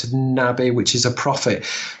denote Nabi, which is a prophet.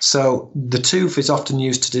 So the tooth is often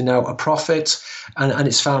used to denote a prophet, and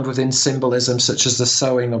it's found within symbolism such as the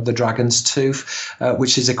sowing of the dragon's tooth,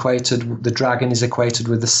 which is equated, the dragon is equated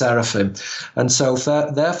with the seraphim. And so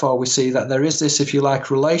therefore we see that there is this, if you like,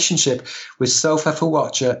 relationship with Sophefa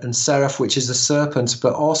Watcher and Seraph, which is a serpent,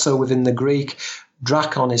 but also within the Greek,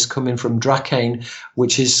 Drakon is coming from Drakane,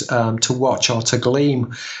 which is to watch or to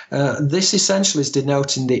gleam. This essentially is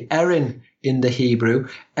denoting the Erin in the Hebrew.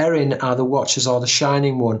 Erin are the watchers or the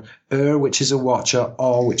shining one. Which is a watcher,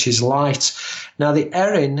 or which is light. Now the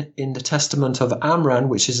Erin in the Testament of Amram,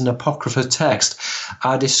 which is an apocryphal text,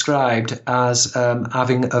 are described as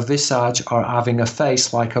having a visage or having a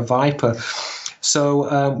face like a viper.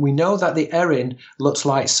 So we know that the Erin looks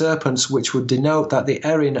like serpents, which would denote that the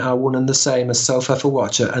Erin are one and the same as Sophefa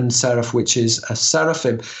Watcher and Seraph, which is a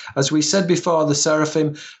seraphim. As we said before, the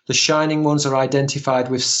seraphim, the shining ones, are identified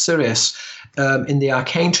with Sirius. In the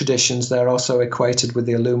arcane traditions, they're also equated with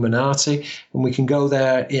the Illuminati, and we can go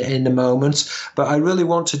there in a moment. But I really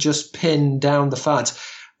want to just pin down the fact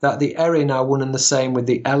that the Erin are one and the same with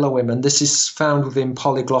the Elohim, and this is found within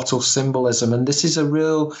polyglottal symbolism. And this is a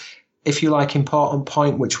real, if you like, important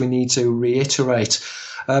point which we need to reiterate.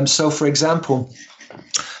 So, for example,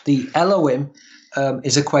 the Elohim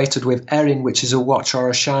is equated with Erin, which is a watcher or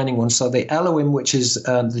a shining one. So the Elohim, which is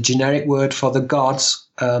the generic word for the gods,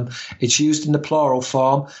 it's used in the plural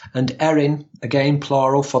form, and Erin, again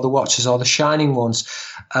plural, for the watchers or the shining ones,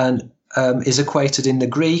 and is equated in the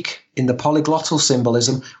Greek, in the polyglottal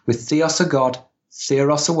symbolism, with Theos, a god,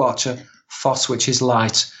 Theros, a watcher, Phos, which is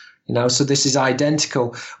light. So this is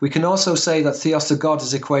identical. We can also say that Theos, the god,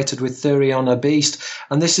 is equated with Therion, a beast,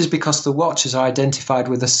 and this is because the watchers are identified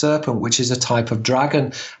with a serpent, which is a type of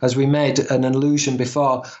dragon, as we made an allusion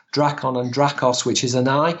before, Drakon and Drakos, which is an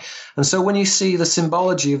eye. And so when you see the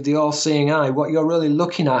symbology of the all-seeing eye, what you're really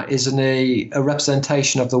looking at is a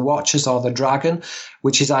representation of the watchers or the dragon,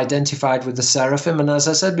 which is identified with the seraphim. And as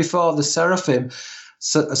I said before, the seraphim,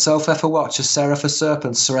 Sophefa Watcher, Seraph a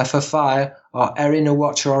serpent, Seraph a fire, or Erin a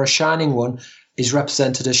watcher or a shining one, is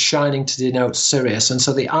represented as shining to denote Sirius. And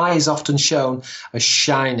so the eye is often shown as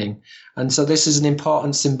shining. And so this is an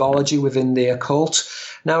important symbology within the occult.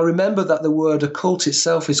 Now remember that the word occult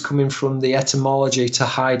itself is coming from the etymology to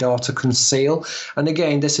hide or to conceal. And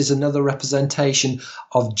again, this is another representation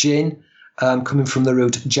of jinn, coming from the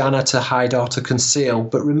root jana, to hide or to conceal.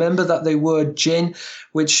 But remember that the word jinn,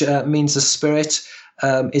 which means a spirit,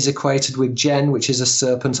 is equated with Jen, which is a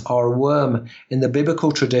serpent or a worm. In the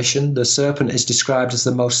biblical tradition, the serpent is described as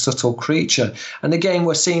the most subtle creature. And again,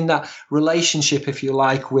 we're seeing that relationship, if you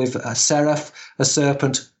like, with a seraph, a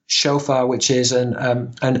serpent, shofar, which is an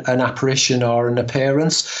apparition or an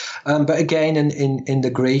appearance. But again, in the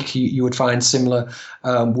Greek, you would find similar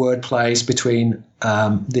word plays between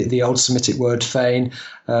the Old Semitic word fein,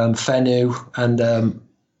 phenu, and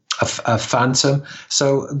a phantom.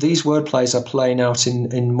 So these word plays are playing out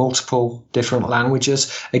in multiple different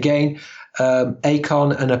languages. Again,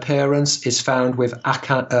 Akon, an appearance, is found with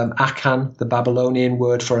Akan, the Babylonian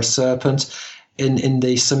word for a serpent. In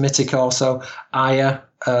the Semitic also, Aya,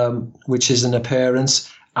 which is an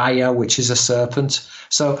appearance, Aya, which is a serpent.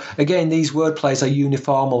 So again, these word plays are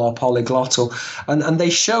uniformal or polyglottal, and they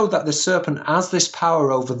show that the serpent has this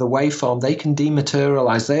power over the waveform. They can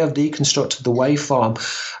dematerialize. They have deconstructed the waveform,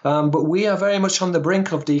 but we are very much on the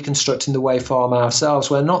brink of deconstructing the waveform ourselves.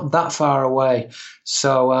 We're not that far away.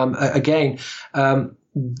 So again,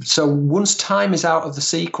 so once time is out of the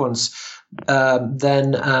sequence,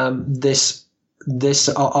 then this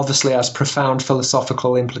obviously has profound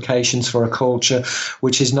philosophical implications for a culture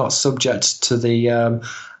which is not subject to the,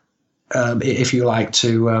 if you like,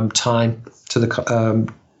 to time, to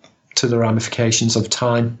the ramifications of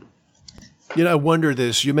time. I wonder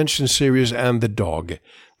this. You mentioned Sirius and the dog.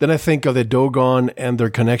 Then I think of the Dogon and their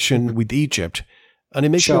connection with Egypt. And it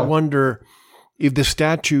makes me wonder if the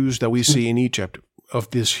statues that we see in Egypt of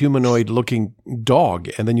this humanoid-looking dog,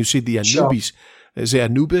 and then you see the Anubis, is it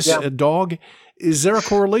Anubis dog? Is there a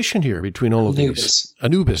correlation here between all of these?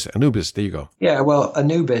 Anubis, there you go. Yeah, well,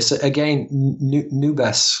 Anubis, again,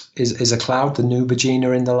 Nubes is a cloud, the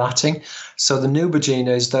Nubagina in the Latin. So the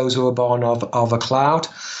Nubagina is those who are born of a cloud.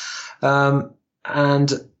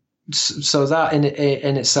 And so that in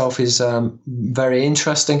itself is very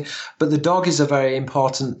interesting. But the dog is a very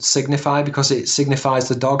important signifier because it signifies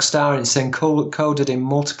the dog star, and it's encoded in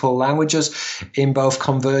multiple languages in both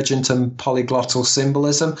convergent and polyglottal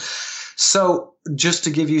symbolism. So just to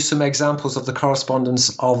give you some examples of the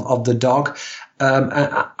correspondence of the dog,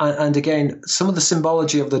 and again, some of the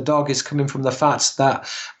symbology of the dog is coming from the fact that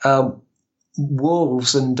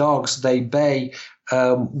wolves and dogs, they bay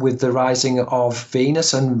with the rising of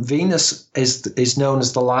Venus, and Venus is known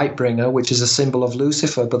as the light bringer, which is a symbol of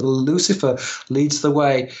Lucifer, but Lucifer leads the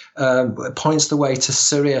way, points the way to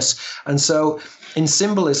Sirius. And so in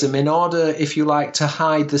symbolism, in order, if you like, to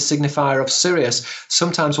hide the signifier of Sirius,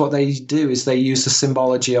 sometimes what they do is they use the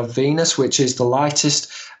symbology of Venus, which is the lightest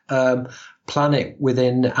planet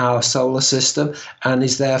within our solar system, and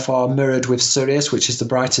is therefore mirrored with Sirius, which is the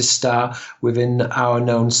brightest star within our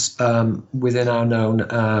known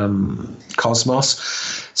cosmos.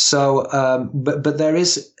 So, but there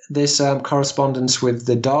is this correspondence with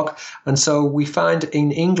the dog, and so we find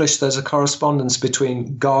in English there's a correspondence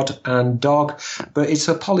between God and dog, but it's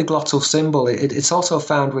a polyglottal symbol. It's also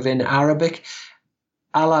found within Arabic.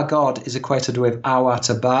 Allah, God, is equated with awa,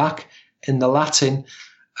 to bark. In the Latin,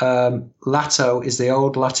 lato is the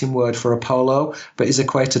old Latin word for Apollo, but is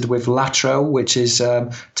equated with latro, which is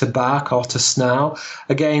to bark or to snarl.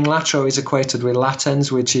 Again, latro is equated with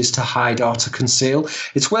latens, which is to hide or to conceal.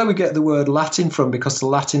 It's where we get the word Latin from, because the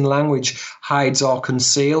Latin language hides or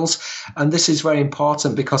conceals. And this is very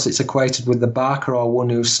important because it's equated with the barker, or one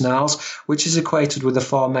who snarls, which is equated with the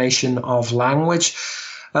formation of language.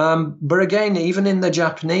 But again, even in the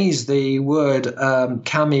Japanese, the word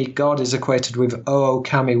kami, God, is equated with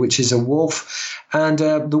kami, which is a wolf. And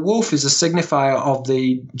the wolf is a signifier of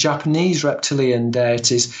the Japanese reptilian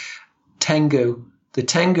deities, Tengu. The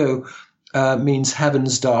Tengu means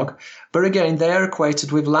heaven's dog. But again, they are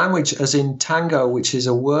equated with language, as in tango, which is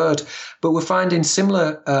a word. But we're finding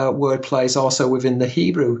similar word plays also within the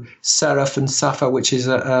Hebrew, seraph and sapha, which is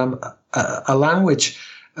a language.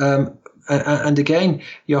 And again,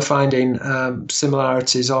 you're finding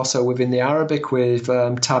similarities also within the Arabic with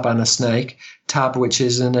tab and a snake. Tab, which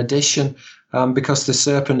is an addition, because the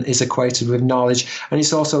serpent is equated with knowledge, and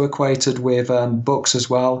it's also equated with books as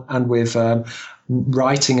well, and with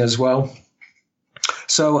writing as well.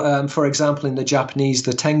 So, for example, in the Japanese,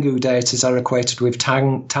 the Tengu deities are equated with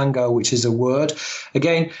tango, which is a word.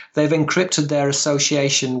 Again, they've encrypted their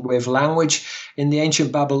association with language. In the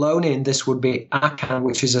ancient Babylonian, this would be Akan,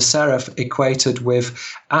 which is a seraph, equated with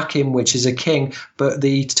Akim, which is a king. But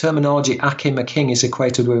the terminology Akim, a king, is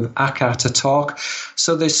equated with Aka, to talk.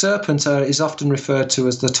 So the serpent is often referred to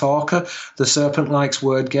as the talker. The serpent likes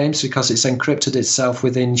word games because it's encrypted itself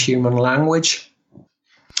within human language.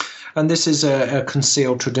 And this is a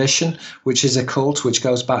concealed tradition, which is a cult, which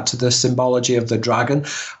goes back to the symbology of the dragon.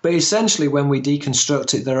 But essentially, when we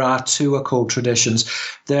deconstruct it, there are two occult traditions.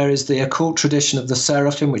 There is the occult tradition of the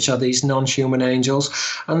seraphim, which are these non-human angels.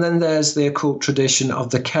 And then there's the occult tradition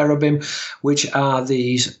of the cherubim, which are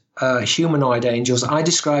these humanoid angels. I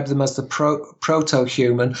describe them as the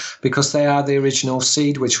proto-human because they are the original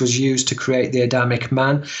seed which was used to create the Adamic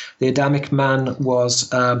man. The Adamic man was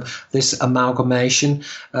this amalgamation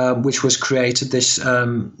which was created, this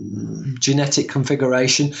genetic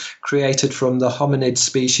configuration created from the hominid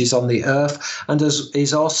species on the earth, and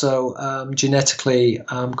is also genetically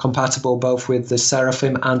compatible both with the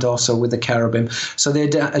seraphim and also with the cherubim. So the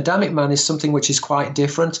Adamic man is something which is quite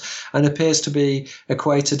different and appears to be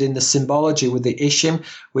equated in the symbology with the Ishim,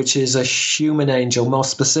 which is a human angel, more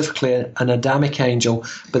specifically an Adamic angel.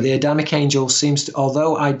 But the Adamic angel seems to,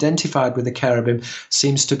 although identified with the cherubim,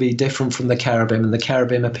 seems to be different from the cherubim, and the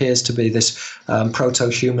cherubim appears to be this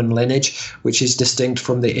proto-human lineage, which is distinct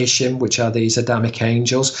from the Ishim, which are these Adamic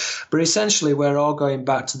angels. But essentially, we're all going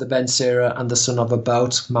back to the Ben Sira and the son of a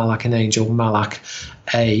boat, Malak an angel, Malak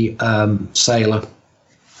a sailor.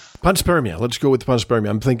 Panspermia. Let's go with panspermia.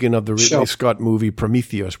 I'm thinking of the Ridley Scott movie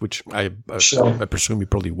Prometheus, which I presume you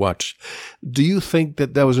probably watched. Do you think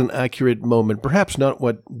that was an accurate moment? Perhaps not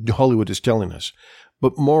what Hollywood is telling us,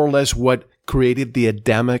 but more or less what created the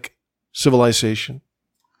Adamic civilization?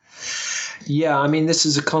 Yeah, I mean, this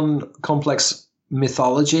is a complex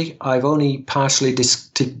mythology. I've only partially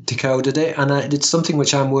decoded it, and it's something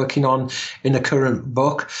which I'm working on in a current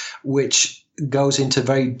book, which goes into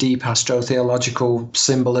very deep astrotheological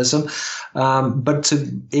symbolism. But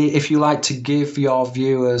if you like, to give your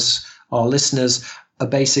viewers or listeners a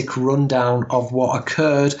basic rundown of what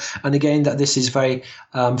occurred, and again that this is very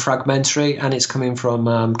fragmentary, and it's coming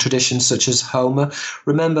from traditions such as Homer.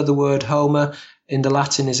 Remember, the word Homer in the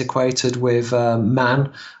Latin is equated with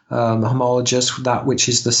man, homologous, that which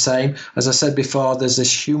is the same. As I said before, there's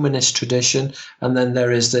this humanist tradition, and then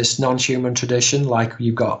there is this non-human tradition, like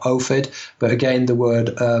you've got Ophid, but again the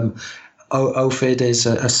word Ophid is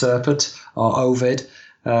a serpent, or Ovid.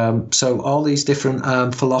 So all these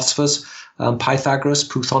different philosophers, Pythagoras,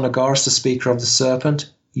 Pythagoras, the speaker of the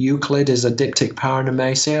serpent. Euclid is a diptych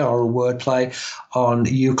paranomasia, or a wordplay on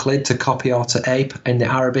Euclid, to copy or to ape, in the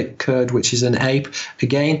Arabic kurd, which is an ape.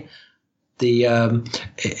 Again, the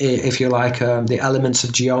if you like, the elements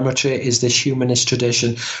of geometry is this humanist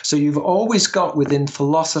tradition. So you've always got within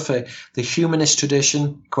philosophy the humanist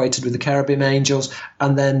tradition equated with the cherubim angels,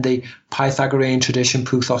 and then the Pythagorean tradition,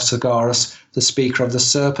 Pythagoras, the speaker of the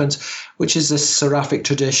serpent, which is this seraphic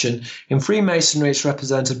tradition. In Freemasonry, it's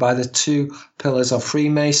represented by the two pillars of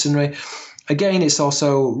Freemasonry. Again, it's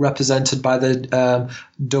also represented by the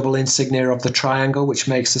double insignia of the triangle, which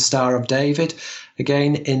makes the Star of David.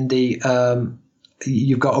 Again, in the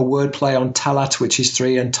you've got a wordplay on talat, which is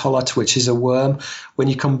 3, and tolat, which is a worm. When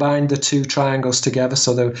you combine the two triangles together,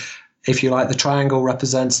 so if you like, the triangle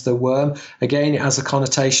represents the worm. Again, it has a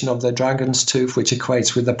connotation of the dragon's tooth, which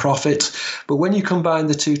equates with the prophet. But when you combine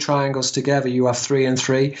the two triangles together, you have 3 and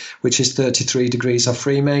 3, which is 33 degrees of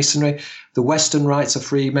Freemasonry. The Western rites of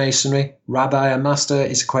Freemasonry, rabbi and master,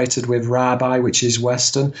 is equated with rabbi, which is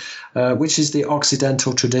Western, which is the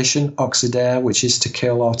Occidental tradition, occidere, which is to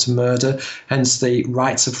kill or to murder. Hence the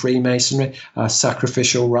rites of Freemasonry,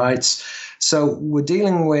 sacrificial rites. So we're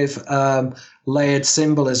dealing with layered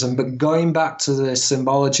symbolism, but going back to the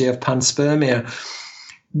symbology of panspermia,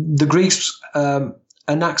 the Greeks,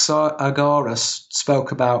 Anaxagoras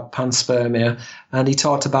spoke about panspermia, and he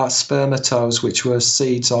talked about spermatos, which were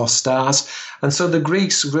seeds or stars. And so the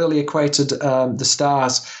Greeks really equated the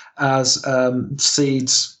stars as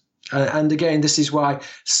seeds. And again, this is why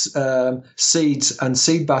seeds and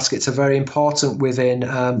seed baskets are very important within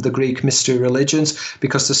the Greek mystery religions,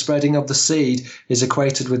 because the spreading of the seed is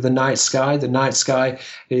equated with the night sky. The night sky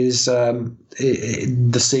is the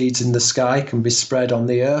seeds in the sky can be spread on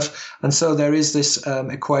the earth. And so there is this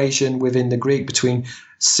equation within the Greek between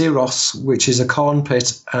Syros, which is a corn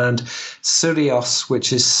pit, and Sirios,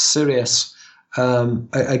 which is Sirius.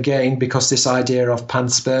 Again, because this idea of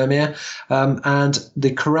panspermia, and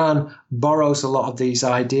the Quran borrows a lot of these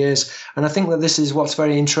ideas. And I think that this is what's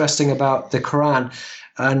very interesting about the Quran.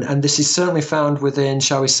 And this is certainly found within,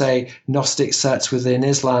 shall we say, Gnostic sects within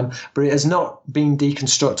Islam, but it has not been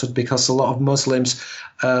deconstructed because a lot of Muslims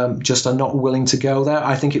just are not willing to go there.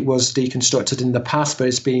 I think it was deconstructed in the past, but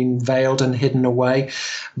it's been veiled and hidden away.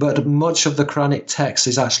 But much of the Quranic text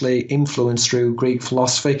is actually influenced through Greek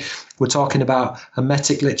philosophy. We're talking about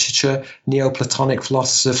Hermetic literature, Neoplatonic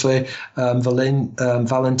philosophy,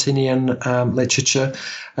 Valentinian literature.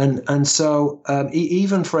 And so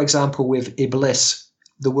even, for example, with Iblis,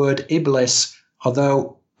 the word Iblis,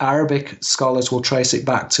 although Arabic scholars will trace it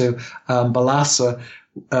back to Balasa,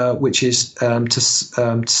 which is to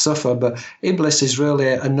suffer, but Iblis is really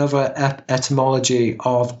another etymology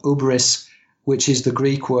of ubris, which is the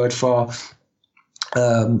Greek word for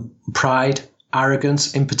pride,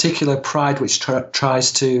 arrogance, in particular pride which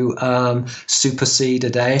tries to supersede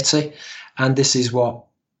a deity. And this is what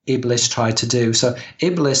Iblis tried to do. So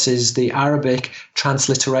Iblis is the Arabic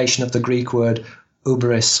transliteration of the Greek word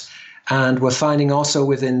ubris. And we're finding also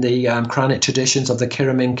within the Quranic traditions of the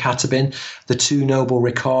Kiramin Katibin, the two noble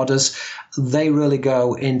recorders, they really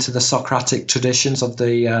go into the Socratic traditions of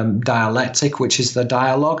the dialectic, which is the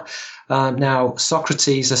dialogue. Now,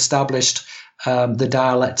 Socrates established the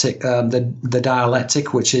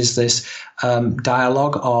dialectic, which is this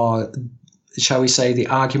dialogue, or shall we say, the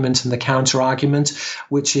argument and the counter-argument,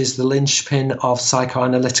 which is the linchpin of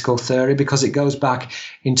psychoanalytical theory, because it goes back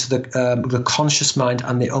into the conscious mind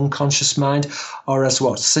and the unconscious mind, or as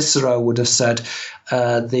what Cicero would have said,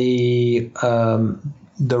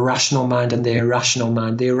 the rational mind and the irrational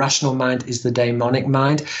mind. The irrational mind is the daemonic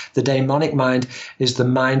mind. The daemonic mind is the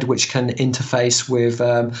mind which can interface with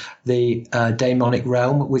the daemonic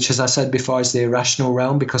realm, which, as I said before, is the irrational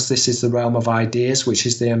realm, because this is the realm of ideas, which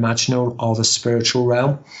is the imaginal or the spiritual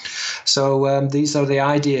realm. So these are the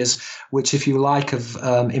ideas which, if you like, have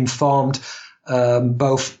informed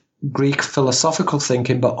both Greek philosophical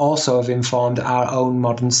thinking, but also have informed our own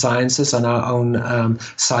modern sciences and our own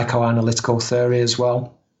psychoanalytical theory as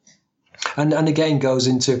well. And again goes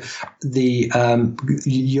into the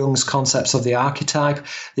Jung's concepts of the archetype.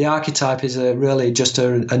 The archetype is really just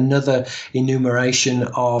another enumeration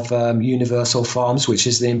of universal forms, which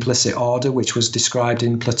is the implicit order, which was described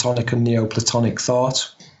in Platonic and Neoplatonic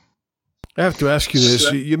thought. I have to ask you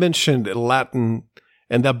this. You mentioned Latin,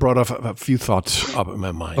 and that brought up a few thoughts up in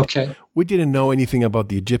my mind. Okay. We didn't know anything about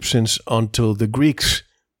the Egyptians until the Greeks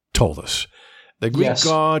told us. The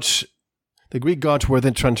Greek gods were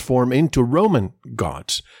then transformed into Roman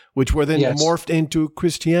gods, which were then morphed into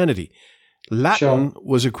Christianity. Latin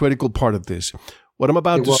was a critical part of this. What I'm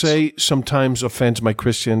about to say sometimes offends my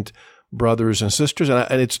Christian brothers and sisters,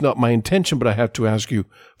 and it's not my intention, but I have to ask you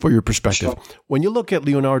for your perspective. Sure. When you look at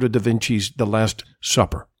Leonardo da Vinci's The Last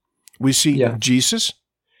Supper, we see Jesus,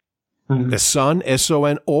 the Son,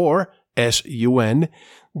 S-O-N, or S-U-N.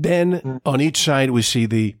 Then on each side, we see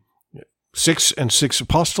the 6 and 6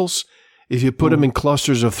 apostles. If you put them in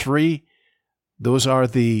clusters of 3, those are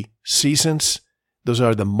the seasons. Those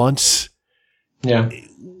are the months. Yeah.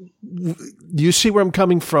 Do you see where I'm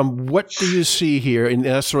coming from? What do you see here in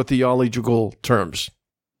astrotheological terms?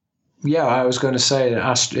 Yeah, I was going to say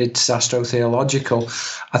that it's astrotheological.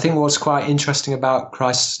 I think what's quite interesting about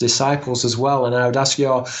Christ's disciples as well, and I would ask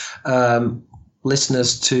your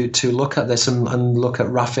listeners to look at this and look at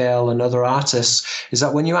Raphael and other artists, is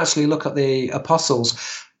that when you actually look at the apostles,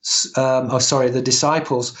 the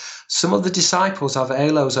disciples, some of the disciples have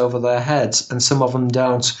halos over their heads and some of them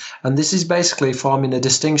don't. And this is basically forming a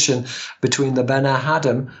distinction between the Bene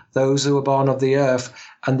Haddim, those who are born of the earth,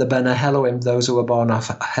 and the Bene Elohim, those who are born of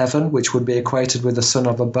heaven, which would be equated with the son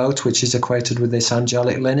of a boat, which is equated with this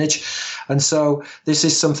angelic lineage. And so this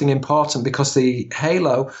is something important because the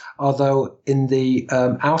halo, although in the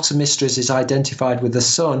outer mysteries is identified with the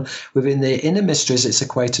sun, within the inner mysteries it's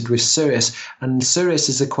equated with Sirius, and Sirius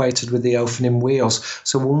is equated with the Ophanim wheels.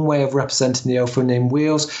 So one way of representing the Ophanim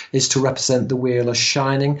wheels is to represent the wheel as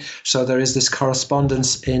shining. So there is this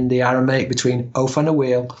correspondence in the Aramaic between Ophan, a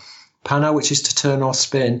wheel, Pana, which is to turn or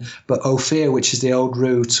spin, but Ophir, which is the old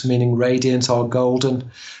root, meaning radiant or golden.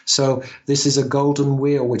 So this is a golden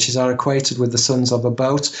wheel, which is equated with the sons of a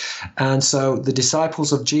boat. And so the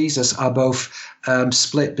disciples of Jesus are both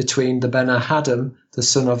split between the Bene Haddim, the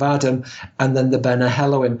son of Adam, and then the Bene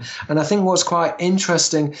Elohim. And I think what's quite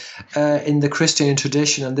interesting in the Christian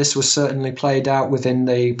tradition, and this was certainly played out within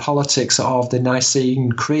the politics of the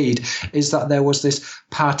Nicene Creed, is that there was this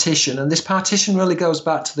partition. And this partition really goes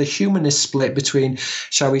back to the humanist split between,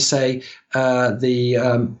 shall we say,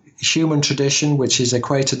 the human tradition, which is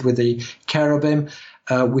equated with the cherubim.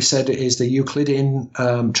 We said it is the Euclidean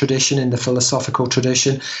tradition in the philosophical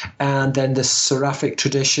tradition, and then the Seraphic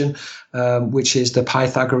tradition, which is the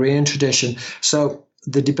Pythagorean tradition. So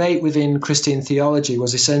the debate within Christian theology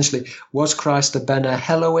was essentially, was Christ the Bene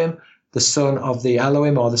Elohim, the son of the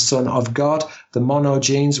Elohim or the son of God, the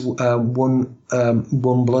monogenes, one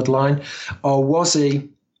bloodline, or was he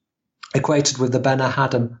equated with the Bene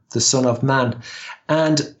Haddim, the son of man?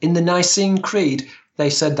 And in the Nicene Creed, they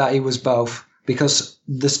said that he was both, because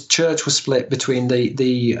the church was split between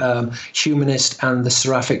the humanist and the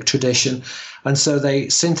Seraphic tradition. And so they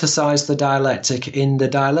synthesized the dialectic. In the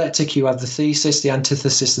dialectic, you have the thesis, the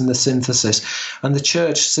antithesis, and the synthesis. And the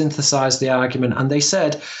church synthesized the argument. And they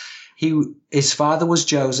said his father was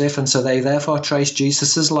Joseph, and so they therefore traced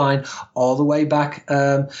Jesus's line all the way back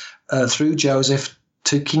through Joseph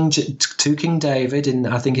to King David,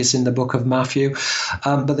 I think it's in the book of Matthew.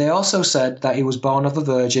 But they also said that he was born of a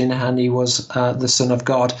virgin and he was the Son of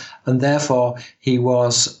God, and therefore he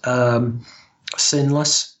was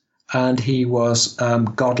sinless and he was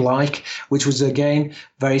godlike, which was again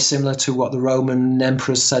very similar to what the Roman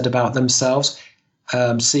emperors said about themselves.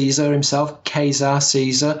 Caesar himself,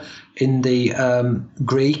 Caesar, in the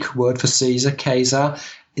Greek word for Caesar, Caesar,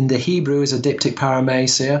 in the Hebrew is a diptych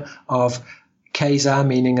paramecia of Caesar,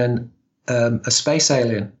 meaning a space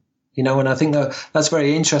alien, and I think that's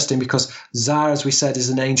very interesting because Zar, as we said, is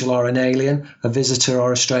an angel or an alien, a visitor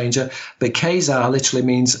or a stranger, but Caesar literally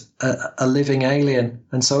means a living alien.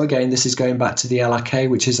 And so again, this is going back to the Elake,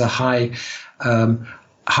 which is a high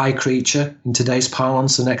creature, in today's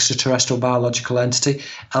parlance, an extraterrestrial biological entity.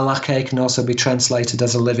 Elake can also be translated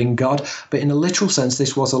as a living God, but in a literal sense,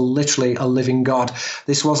 this was literally a living God.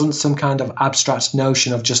 This wasn't some kind of abstract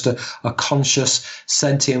notion of just a conscious,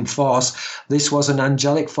 sentient force. This was an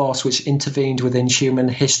angelic force which intervened within human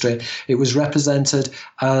history. It was represented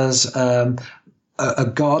as a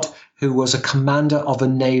God who was a commander of a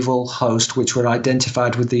naval host, which were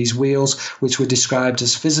identified with these wheels, which were described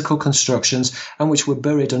as physical constructions and which were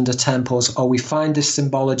buried under temples, or we find this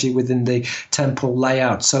symbology within the temple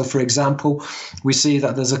layout. So, for example, we see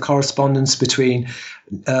that there's a correspondence between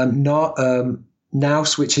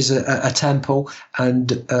Naus, which is a temple,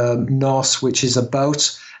 and Nos, which is a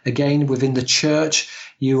boat. Again, within the church,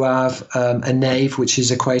 you have a nave, which is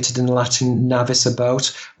equated in Latin navis, a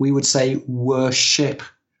boat. We would say worship,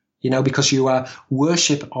 because you are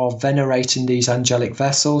worship or venerating these angelic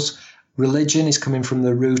vessels. Religion is coming from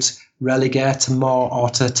the root religare, to moor or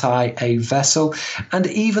to tie a vessel. And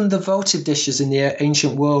even the votive dishes in the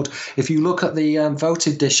ancient world, if you look at the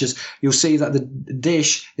votive dishes, you'll see that the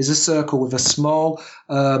dish is a circle with a small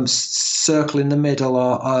circle in the middle,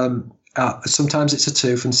 or sometimes it's a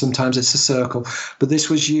tooth and sometimes it's a circle, but this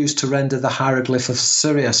was used to render the hieroglyph of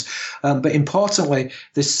Sirius. But importantly,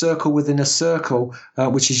 this circle within a circle,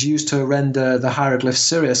 which is used to render the hieroglyph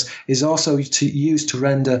Sirius, is also used to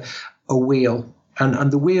render a wheel.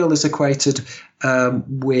 And the wheel is equated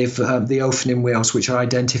with the Ophanim wheels, which are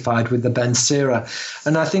identified with the Ben Sira.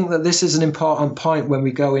 And I think that this is an important point when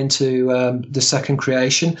we go into the second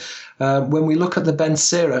creation. When we look at the Ben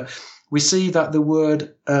Sira, we see that the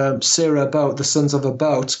word Sira, boat, the sons of a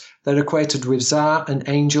boat, they're equated with Zar, an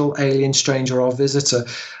angel, alien, stranger, or visitor.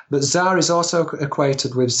 But Zar is also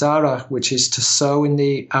equated with Zara, which is to sow in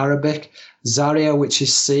the Arabic, Zaria, which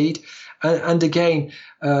is seed. And again,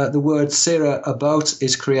 the word Sira, a boat,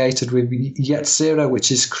 is created with Yetzira,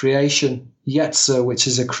 which is creation, Yetzer, which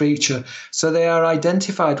is a creature. So they are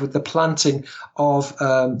identified with the planting of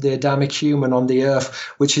the Adamic human on the earth,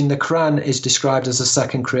 which in the Quran is described as a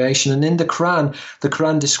second creation. And in the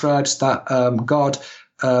Quran describes that God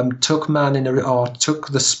took took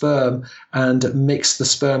the sperm and mixed the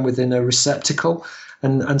sperm within a receptacle.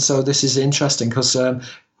 And so this is interesting because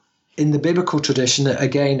in the biblical tradition,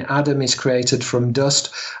 again, Adam is created from dust.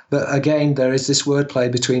 But again, there is this wordplay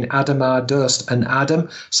between Adamah, dust, and Adam.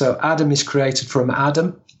 So Adam is created from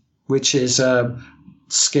Adam, which is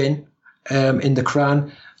skin. In the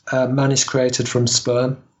Quran, man is created from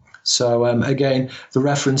sperm. So again, the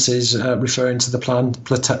reference is referring to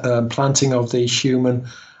the planting of the human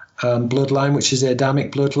bloodline, which is the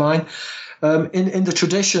Adamic bloodline. In the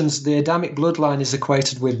traditions, the Adamic bloodline is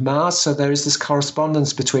equated with Mars, so there is this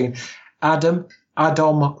correspondence between Adam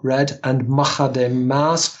red, and Mahadim,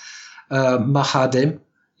 Mars. Mahadim,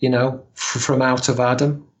 from out of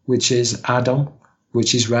Adam, which is Adam,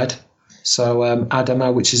 which is red. So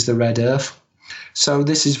Adama, which is the red earth. So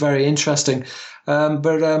this is very interesting.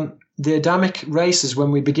 But the Adamic races,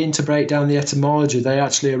 when we begin to break down the etymology, they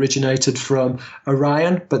actually originated from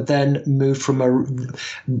Orion, but then moved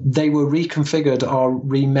they were reconfigured or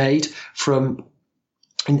remade from,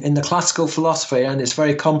 in the classical philosophy, and it's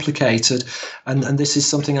very complicated, and this is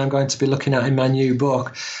something I'm going to be looking at in my new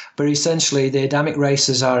book, but essentially the Adamic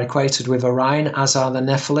races are equated with Orion, as are the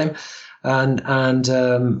Nephilim,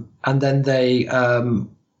 and then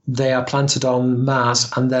they are planted on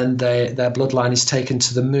Mars, and then their bloodline is taken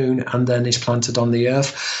to the moon and then is planted on the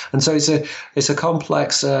earth. And so it's a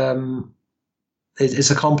complex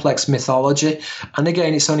mythology. And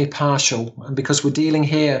again, it's only partial, because we're dealing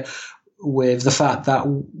here with the fact that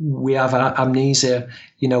we have amnesia.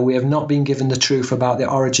 We have not been given the truth about the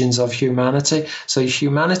origins of humanity. So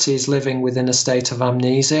humanity is living within a state of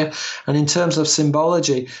amnesia. And in terms of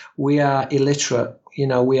symbology, we are illiterate.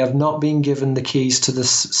 We have not been given the keys to the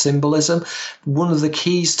symbolism. One of the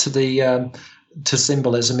keys to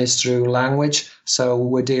symbolism is through language. So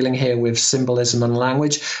we're dealing here with symbolism and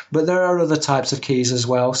language. But there are other types of keys as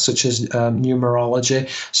well, such as numerology.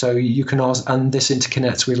 So you can also, and this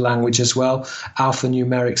interconnects with language as well,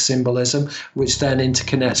 alphanumeric symbolism, which then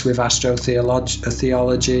interconnects with astrotheology,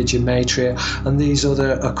 gematria, and these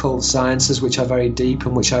other occult sciences, which are very deep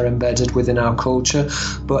and which are embedded within our culture,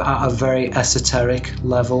 but at a very esoteric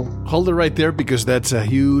level. Hold it right there, because that's a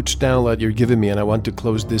huge download you're giving me, and I want to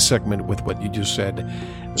close this segment with what you just said.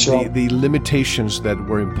 Sure. The limitations that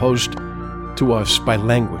were imposed to us by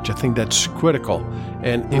language. I think that's critical.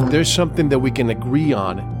 And if there's something that we can agree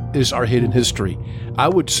on, is our hidden history. I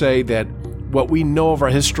would say that what we know of our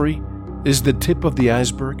history is the tip of the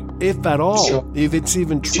iceberg, if at all, sure. if it's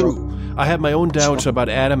even true. Sure. I have my own doubts about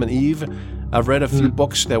Adam and Eve. I've read a few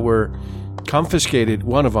books that were confiscated.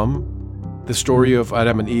 One of them, the story of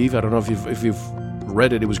Adam and Eve. I don't know if you've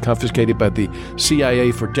read it. It was confiscated by the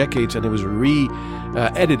CIA for decades, and it was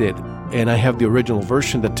edited. And I have the original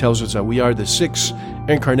version that tells us that we are the sixth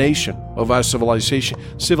incarnation of our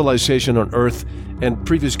civilization on Earth, and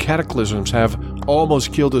previous cataclysms have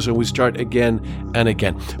almost killed us, and we start again and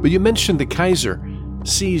again. But you mentioned the Kaiser.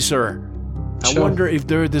 Caesar. I Sure. wonder if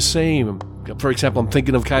they're the same. For example, I'm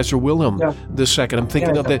thinking of Kaiser Wilhelm II. I'm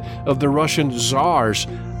thinking of the Russian czars.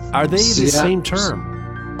 Are they the same term?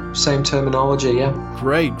 Same terminology, yeah.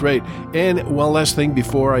 Great. And one last thing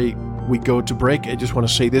before we go to break, I just want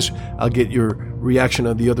to say this. I'll get your reaction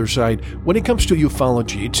on the other side. When it comes to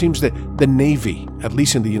ufology, it seems that the Navy, at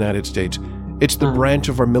least in the United States, it's the branch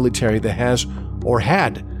of our military that has or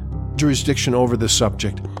had jurisdiction over the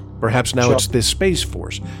subject. Perhaps now it's the Space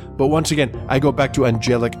Force. But once again, I go back to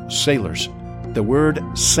angelic sailors. The word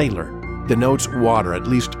sailor denotes water, at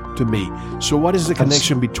least to me. So what is the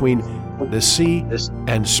connection between the sea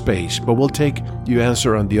and space? But we'll take your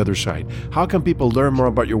answer on the other side. How can people learn more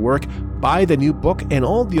about your work? Buy the new book and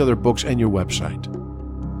all the other books and your website.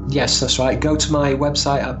 Yes, that's right. Go to my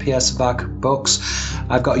website at Pierre Sabak Books.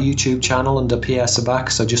 I've got a YouTube channel under Pierre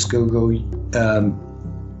Sabak, so just Google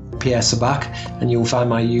Pierre Sabak and you'll find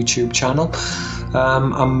my YouTube channel.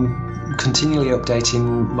 I'm continually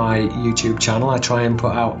updating my YouTube channel. I try and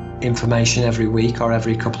put out information every week or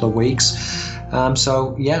every couple of weeks.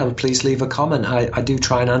 So please leave a comment. I do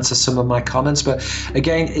try and answer some of my comments, but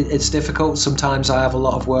again, it's difficult. Sometimes I have a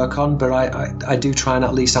lot of work on, but I do try and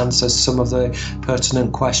at least answer some of the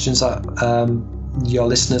pertinent questions that your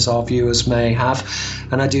listeners or viewers may have.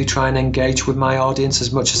 And I do try and engage with my audience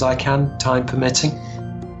as much as I can, time permitting.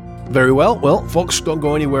 Very well. Well, folks, don't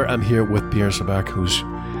go anywhere. I'm here with Pierre Sabak,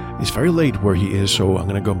 it's very late where he is, so I'm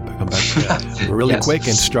going to come back to that really quick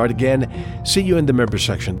and start again. See you in the member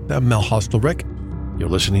section. I'm Mel Hostelrick. You're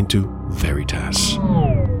listening to Veritas.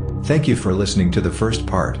 Thank you for listening to the first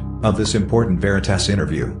part of this important Veritas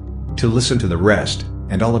interview. To listen to the rest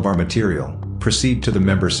and all of our material, proceed to the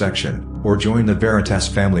member section or join the Veritas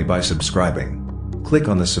family by subscribing. Click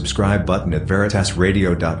on the subscribe button at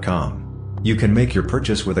veritasradio.com. You can make your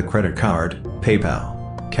purchase with a credit card,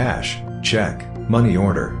 PayPal, cash, check, money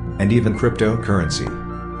order, and even cryptocurrency.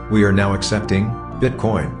 We are now accepting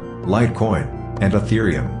Bitcoin, Litecoin, and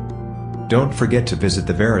Ethereum. Don't forget to visit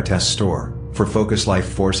the Veritas store for Focus Life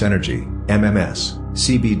Force Energy, MMS,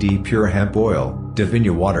 CBD Pure Hemp Oil,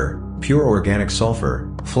 Divina Water, Pure Organic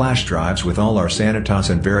Sulfur, flash drives with all our Sanitas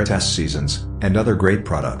and Veritas seasons, and other great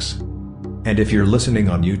products. And if you're listening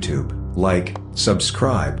on YouTube, like,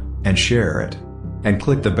 subscribe, and share it. And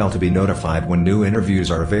click the bell to be notified when new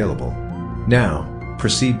interviews are available. Now,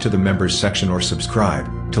 proceed to the members section or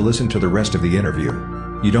subscribe to listen to the rest of the interview.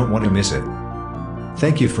 You don't want to miss it.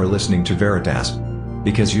 Thank you for listening to Veritas.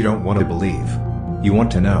 Because you don't want to believe. You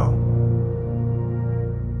want to know.